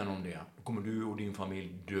käften om det, då kommer du och din familj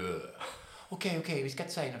dö. Okej, vi ska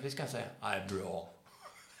inte säga något. Vi ska säga, nej, bra.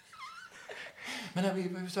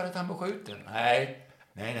 Men vi sa att han var skjuten. Nej.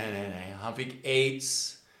 Han fick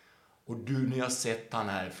AIDS. Och ni har sett han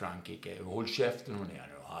här i Frankrike. Håll käften om det.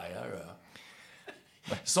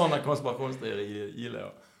 Sådana konspirationsteorier gillar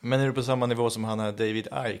jag. Men är du på samma nivå som han är David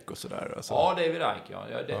Icke och sådär? Alltså? Ja, David Icke.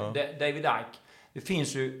 Ja. David Icke. Det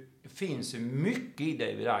finns ju mycket i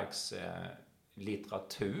David Ickes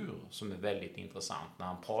litteratur som är väldigt intressant när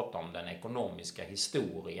han pratar om den ekonomiska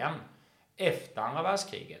historien efter andra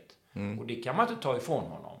världskriget. Och det kan man inte ta ifrån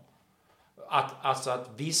honom. Att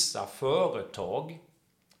vissa företag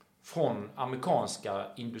från amerikanska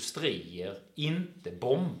industrier inte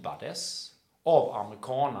bombades av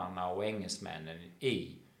amerikanarna och engelsmännen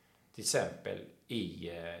till exempel i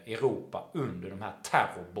Europa under de här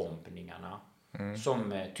terrorbombningarna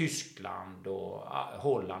som Tyskland och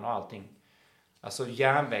Holland och allting. Alltså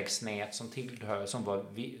järnvägsnät som tillhör, som var,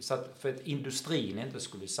 så att för att industrin inte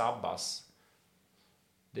skulle sabbas.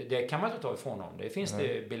 Det kan man inte ta ifrån honom. Det finns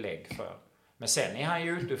det belägg för. Men sen är han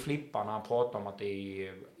ju ute och flippar när han pratar om att det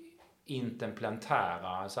är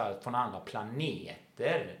interplantära, så här, från andra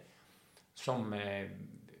planeter som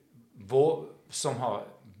har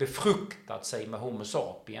befruktat sig med Homo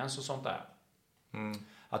sapiens och sånt där.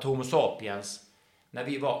 Att Homo sapiens, när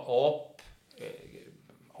vi var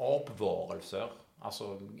apvarelser,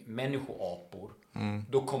 alltså människoapor,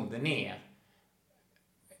 då kom det ner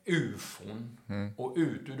ufon och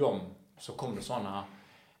ut ur dem så kom det sådana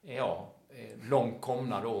långt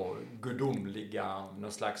komna då gudomliga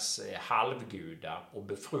någon slags halvgudar och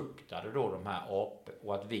befruktade då de här apor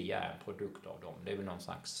och att vi är en produkt av dem. Det är väl någon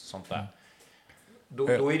slags sånt där. Då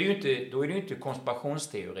är det ju inte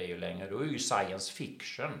konspirationsteorier längre. Då är det ju science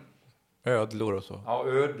fiction. Ödlor och så. Ja,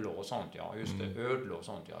 ödlor och sånt, ja. Just det, ödlor och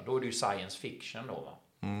sånt, ja. Då är det ju science fiction då, va?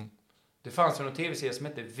 Det fanns ju någon tv-serie som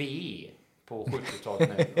hette V på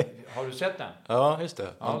 70-talet. Har du sett den? Ja, just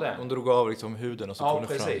det. Ja, hon drog av liksom huden och så kom det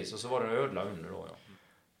fram. Ja, precis. Och så var det en ödla under då, ja.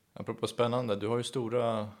 Apropå spännande, du har ju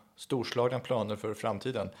storslagna planer för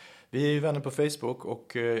framtiden. Vi är ju vänner på Facebook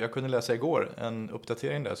och jag kunde läsa igår en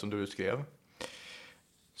uppdatering där som du skrev.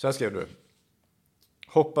 Så här skrev du.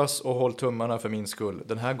 Hoppas och håll tummarna för min skull.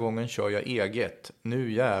 Den här gången kör jag eget.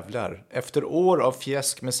 Nu jävlar. Efter år av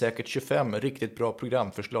fjäsk med säkert 25 riktigt bra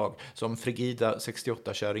programförslag som frigida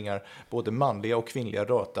 68-kärringar, både manliga och kvinnliga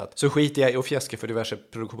ratat, så skiter jag i och fjäska för diverse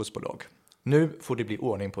produktionsbolag. Nu får det bli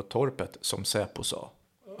ordning på torpet, som Säpo sa.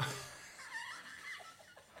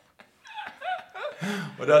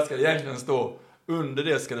 Och där ska det egentligen stå, under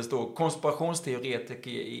det ska det stå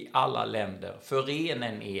konspirationsteoretiker i alla länder,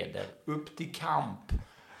 förenen eder, upp till kamp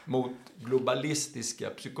mot globalistiska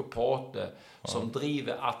psykopater som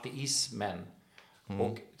driver ateismen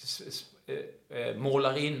och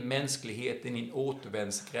målar in mänskligheten i en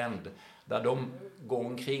återvändsgränd där de går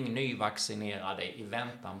omkring nyvaccinerade i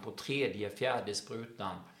väntan på 3:e, 4:e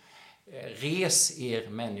sprutan. Res er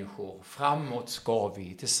människor, framåt ska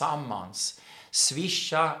vi tillsammans.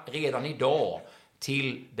 Swisha redan idag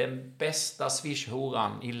till den bästa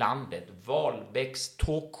swishhoran i landet, Wahlbecks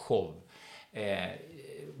talkshow.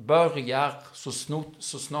 Börjar så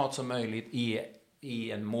snart som möjligt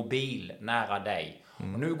i en mobil nära dig.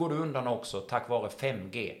 Och nu går du undan också tack vare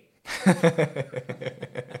 5G.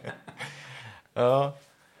 Ja.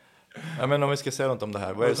 Ja, men om vi ska säga något om det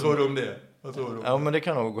här. Vad tror du om det? Ja, men det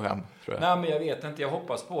kan nog gå hem, tror jag. Nej, men jag vet inte. Jag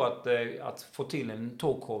hoppas på att få till en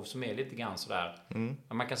talkshow som är lite grann sådär.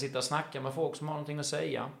 Man kan sitta och snacka med folk som har någonting att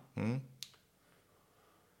säga. Till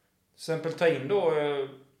exempel ta in då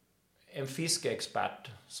en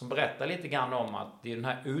fiskeexpert som berättar lite grann om att det är den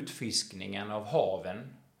här utfiskningen av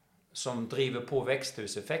haven som driver på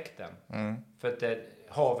växthuseffekten. För att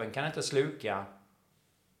haven kan inte sluka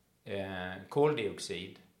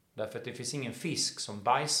koldioxid. Därför att det finns ingen fisk som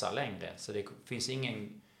bajsar längre. Så det finns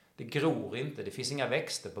det gror inte. Det finns inga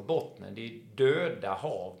växter på bottnen. Det är döda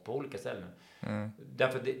hav på olika ställen.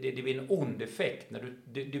 Därför det blir en ond effekt. När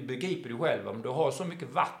du begriper du själv. Om du har så mycket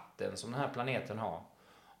vatten som den här planeten har.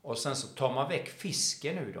 Och sen så tar man väck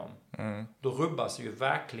fisken ur dem. Då rubbas ju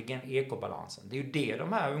verkligen ekobalansen. Det är ju det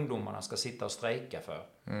de här ungdomarna ska sitta och strejka för.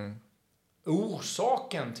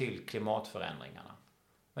 Orsaken till klimatförändringarna.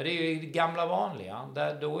 Men det är ju det gamla vanliga.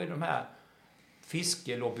 Då är de här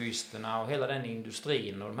fiskelobbyisterna och hela den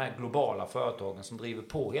industrin och de här globala företagen som driver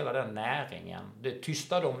på hela den näringen. Det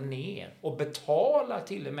tystar de ner och betalar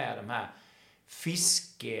till och med de här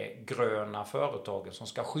fiskegröna företagen som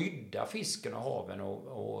ska skydda fisken och haven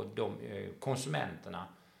och de konsumenterna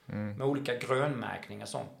med olika grönmärkningar och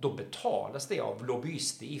sånt. Då betalas det av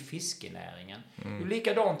lobbyister i fiskenäringen. Det är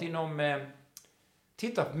likadant inom...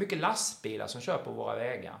 Titta på mycket lastbilar som kör på våra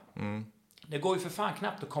vägar. Det går ju för fan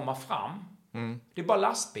knappt att komma fram. Det är bara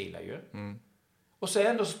lastbilar ju. Och så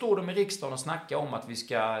ändå står de i riksdagen och snackar om att vi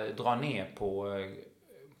ska dra ner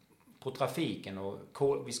på trafiken och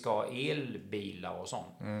vi ska ha elbilar och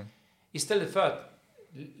sånt. Istället för att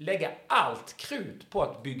lägga allt krut på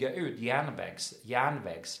att bygga ut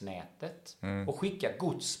järnvägsnätet och skicka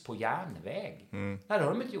gods på järnväg. Nej, det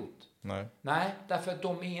har de inte gjort. Nej, därför att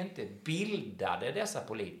de är inte bildade, dessa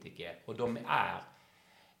politiker. Och de är...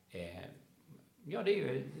 det är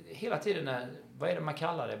ju hela tiden... Vad är det man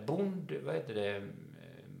kallar det? Vad heter det?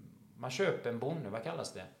 Man köper en bonde, vad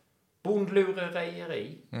kallas det?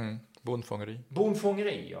 Bondlurerejeri. Bondfångeri.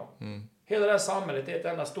 Bondfångeri, ja. Hela det här samhället är ett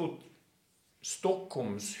enda stort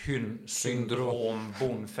Stockholmssyndrom,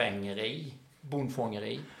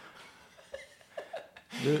 bondfångeri.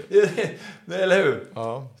 Eller hur?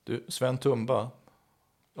 Ja, du, Sven Tumba.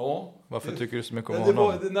 Ja. Varför tycker du så mycket om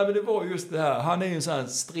honom? Det var just det här. Han är ju en sån här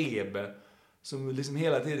strebe som liksom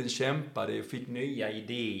hela tiden kämpade och fick nya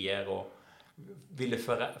idéer och ville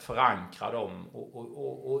förankra dem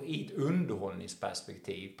och i ett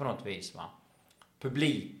underhållningsperspektiv på något vis, va.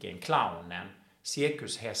 Publiken, clownen,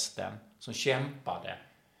 cirkushästen som kämpade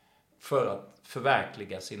för att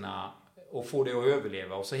förverkliga sina och få det att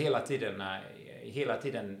överleva och så hela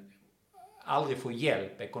tiden aldrig få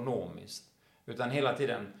hjälp ekonomiskt utan hela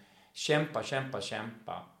tiden kämpa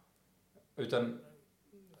utan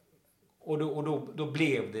och då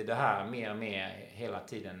blev det här mer och mer hela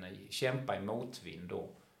tiden kämpa i motvind då.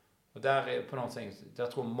 Och där är på något sätt,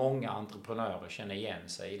 jag tror många entreprenörer känner igen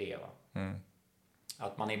sig i det, va.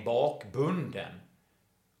 Att man är bakbunden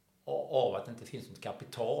av att det inte finns något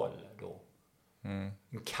kapital då.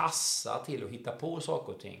 En kassa till att hitta på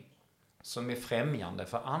saker och ting som är främjande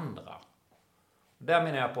för andra. Där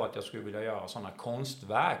menar jag på att jag skulle vilja göra sådana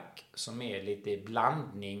konstverk som är lite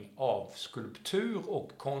blandning av skulptur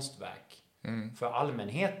och konstverk för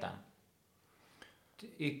allmänheten.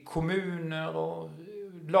 I kommuner och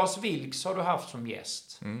Lars Vilks har du haft som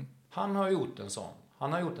gäst. Han har gjort en sån.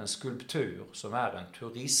 Han har gjort en skulptur som är en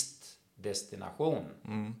turistdestination.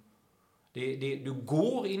 Du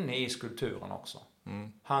går inne i skulpturen också.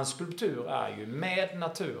 Hans skulptur är ju med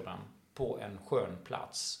naturen på en skön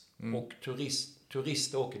plats. Och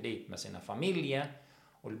turister åker dit med sina familjer.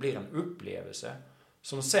 Och det blir en upplevelse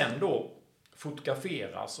som sen då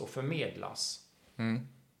fotograferas och förmedlas. Med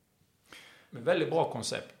väldigt bra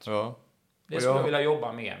koncept. Ja. Det skulle jag vilja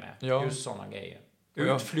jobba mer med. Ja. Just sådana grejer.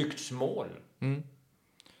 Utflyktsmål.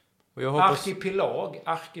 Och jag hoppas...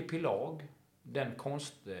 Arkipelag. Den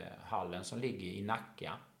konsthallen som ligger i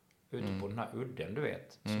Nacka. Ute på den här udden, du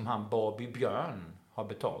vet. Som han Barbie Björn har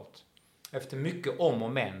betalt. Efter mycket om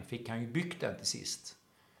och men fick han ju byggt den till sist.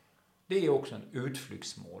 Det är också en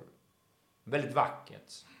utflyktsmål. Väldigt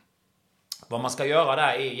vackert. Vad man ska göra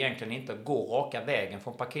där är egentligen inte att gå raka vägen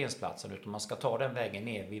från parkeringsplatsen, utan man ska ta den vägen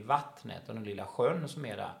ner vid vattnet och den lilla sjön som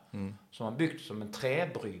är där. Som har byggt som en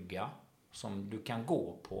träbrygga som du kan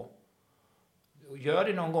gå på. Gör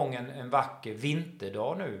det någon gång en vacker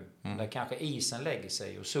vinterdag nu, där kanske isen lägger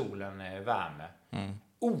sig och solen värmer.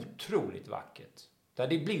 Otroligt vackert. Där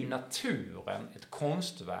det blir naturen ett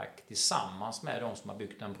konstverk tillsammans med de som har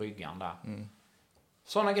byggt den bryggan där.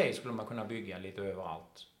 Sådana grejer skulle man kunna bygga lite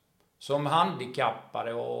överallt. Som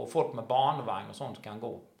handikappade och folk med barnvagn och sånt kan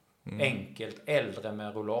gå. Enkelt, äldre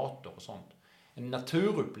med rollator och sånt. En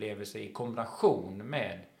naturupplevelse i kombination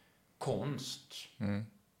med konst.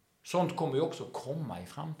 Sånt kommer ju också komma i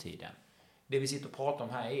framtiden. Det vi sitter och pratar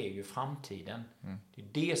om här är ju framtiden. Det är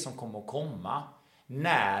det som kommer att komma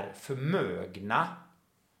när förmögna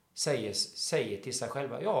säger till sig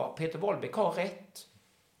själva: ja, Peter Wahlbeck har rätt.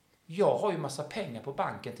 Jag har ju massa pengar på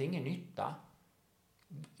banken till ingen nytta.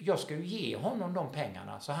 Jag ska ju ge honom de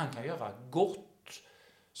pengarna så han kan göra gott.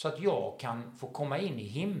 Så att jag kan få komma in i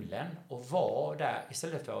himlen och vara där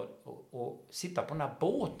istället för att sitta på den här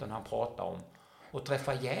båten han pratar om och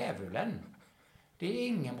träffa djävulen. Det är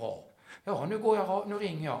ingen bra. Ja, nu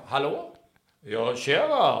ringer jag. Hallå? Ja,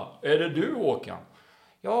 tjena. Är det du, Håkan?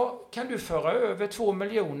 Ja, kan du föra över 2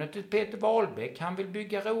 miljoner till Peter Wahlbeck? Han vill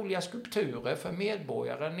bygga roliga skulpturer för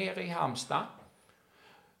medborgare nere i Halmstad.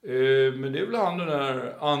 Men det är väl han den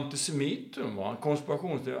där antisemiten, va?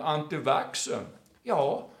 Konspirationsteorin, antivaxen.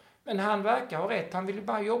 Ja, men han verkar ha rätt. Han vill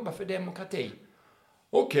bara jobba för demokrati.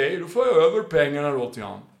 Okej, då får jag över pengarna då till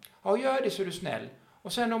han. Ja, gör det så är du snäll.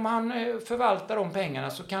 Och sen om han förvaltar de pengarna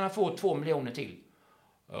så kan han få 2 miljoner till.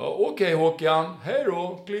 Ja, okej, Håkan. Hej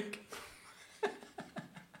då, klick.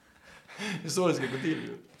 Det är så det ska gå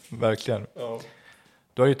till. Verkligen. Ja.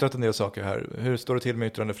 Du har yttrat en del saker här. Hur står det till med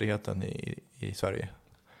yttrandefriheten i Sverige?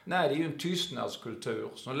 Nej, det är ju en tystnadskultur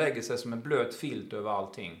som lägger sig som en blöt filt över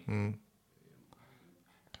allting.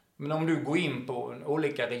 Men om du går in på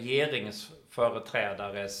olika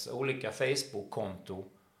regeringsföreträdares olika Facebook-konto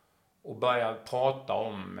och börjar prata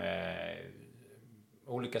om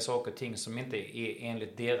olika saker och ting som inte är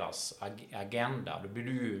enligt deras agenda, då blir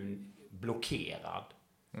du ju blockerad.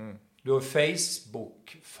 Du har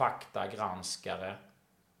Facebook-faktagranskare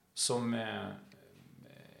som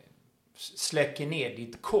släcker ner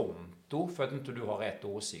ditt konto för att inte du har rätt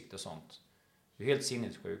åsikt och sånt. Det är helt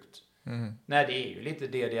sinnessjukt. Nej, det är ju lite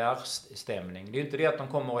DDR-stämning. Det är ju inte det att de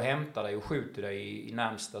kommer och hämtar dig och skjuter dig i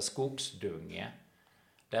närmsta skogsdunge.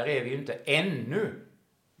 Där är vi ju inte ännu.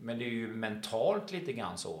 Men det är ju mentalt lite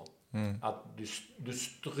grann så. Att du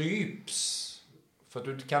stryps för att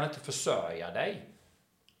du kan inte försörja dig.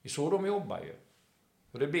 Det är så de jobbar ju.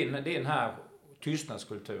 Och det är den här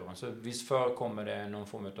tystnadskulturen. Så visst förekommer det någon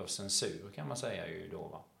form av censur, kan man säga ju då,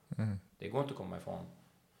 va? Det går inte att komma ifrån.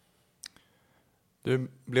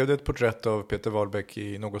 Blev det ett porträtt av Peter Wahlbeck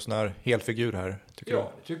i någon sån här helfigur här, tycker du?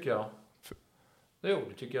 Ja, det tycker jag. Det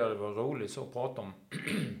tycker jag det var roligt så att prata om.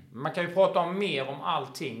 Man kan ju prata om mer om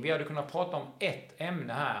allting. Vi hade kunnat prata om ett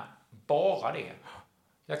ämne här. Bara det.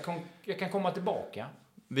 Jag kan komma tillbaka.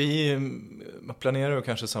 Vi planerar ju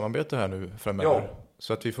kanske samarbete här nu framöver. Ja.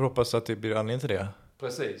 Så att vi får hoppas att det blir anledning till det.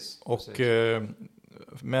 Precis. Och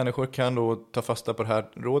människor kan då ta fasta på det här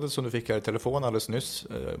rådet som du fick här i telefon alldeles nyss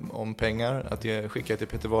om pengar, att skicka till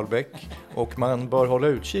Peter Wahlbeck. Och man bör hålla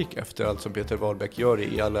utkik efter allt som Peter Wahlbeck gör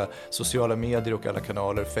i alla sociala medier och alla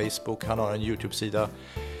kanaler. Facebook, han har en YouTube-sida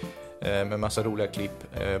med massa roliga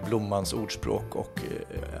klipp, Blommans ordspråk och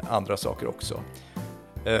andra saker också.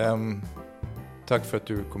 Tack för att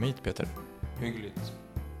du kom hit, Peter. Hyggligt.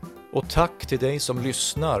 Och tack till dig som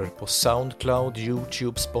lyssnar på Soundcloud,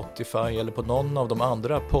 YouTube, Spotify eller på någon av de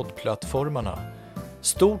andra poddplattformarna.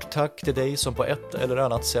 Stort tack till dig som på ett eller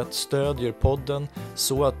annat sätt stödjer podden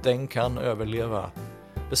så att den kan överleva.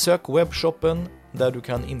 Besök webbshoppen där du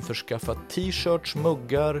kan införskaffa t-shirts,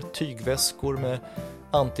 muggar, tygväskor med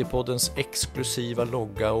Antipoddens exklusiva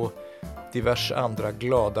logga och diverse andra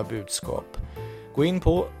glada budskap. Gå in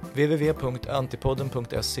på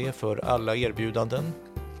www.antipodden.se för alla erbjudanden.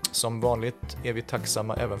 Som vanligt är vi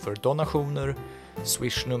tacksamma även för donationer.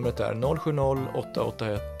 Swish-numret är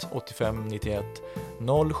 070-881-8591,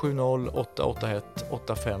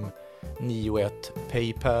 070-881-8591,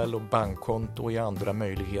 Paypal och bankkonto och andra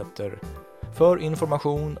möjligheter. För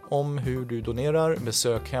information om hur du donerar,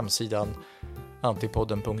 besök hemsidan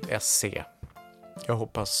antipodden.se. Jag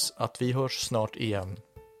hoppas att vi hörs snart igen.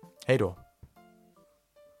 Hej då!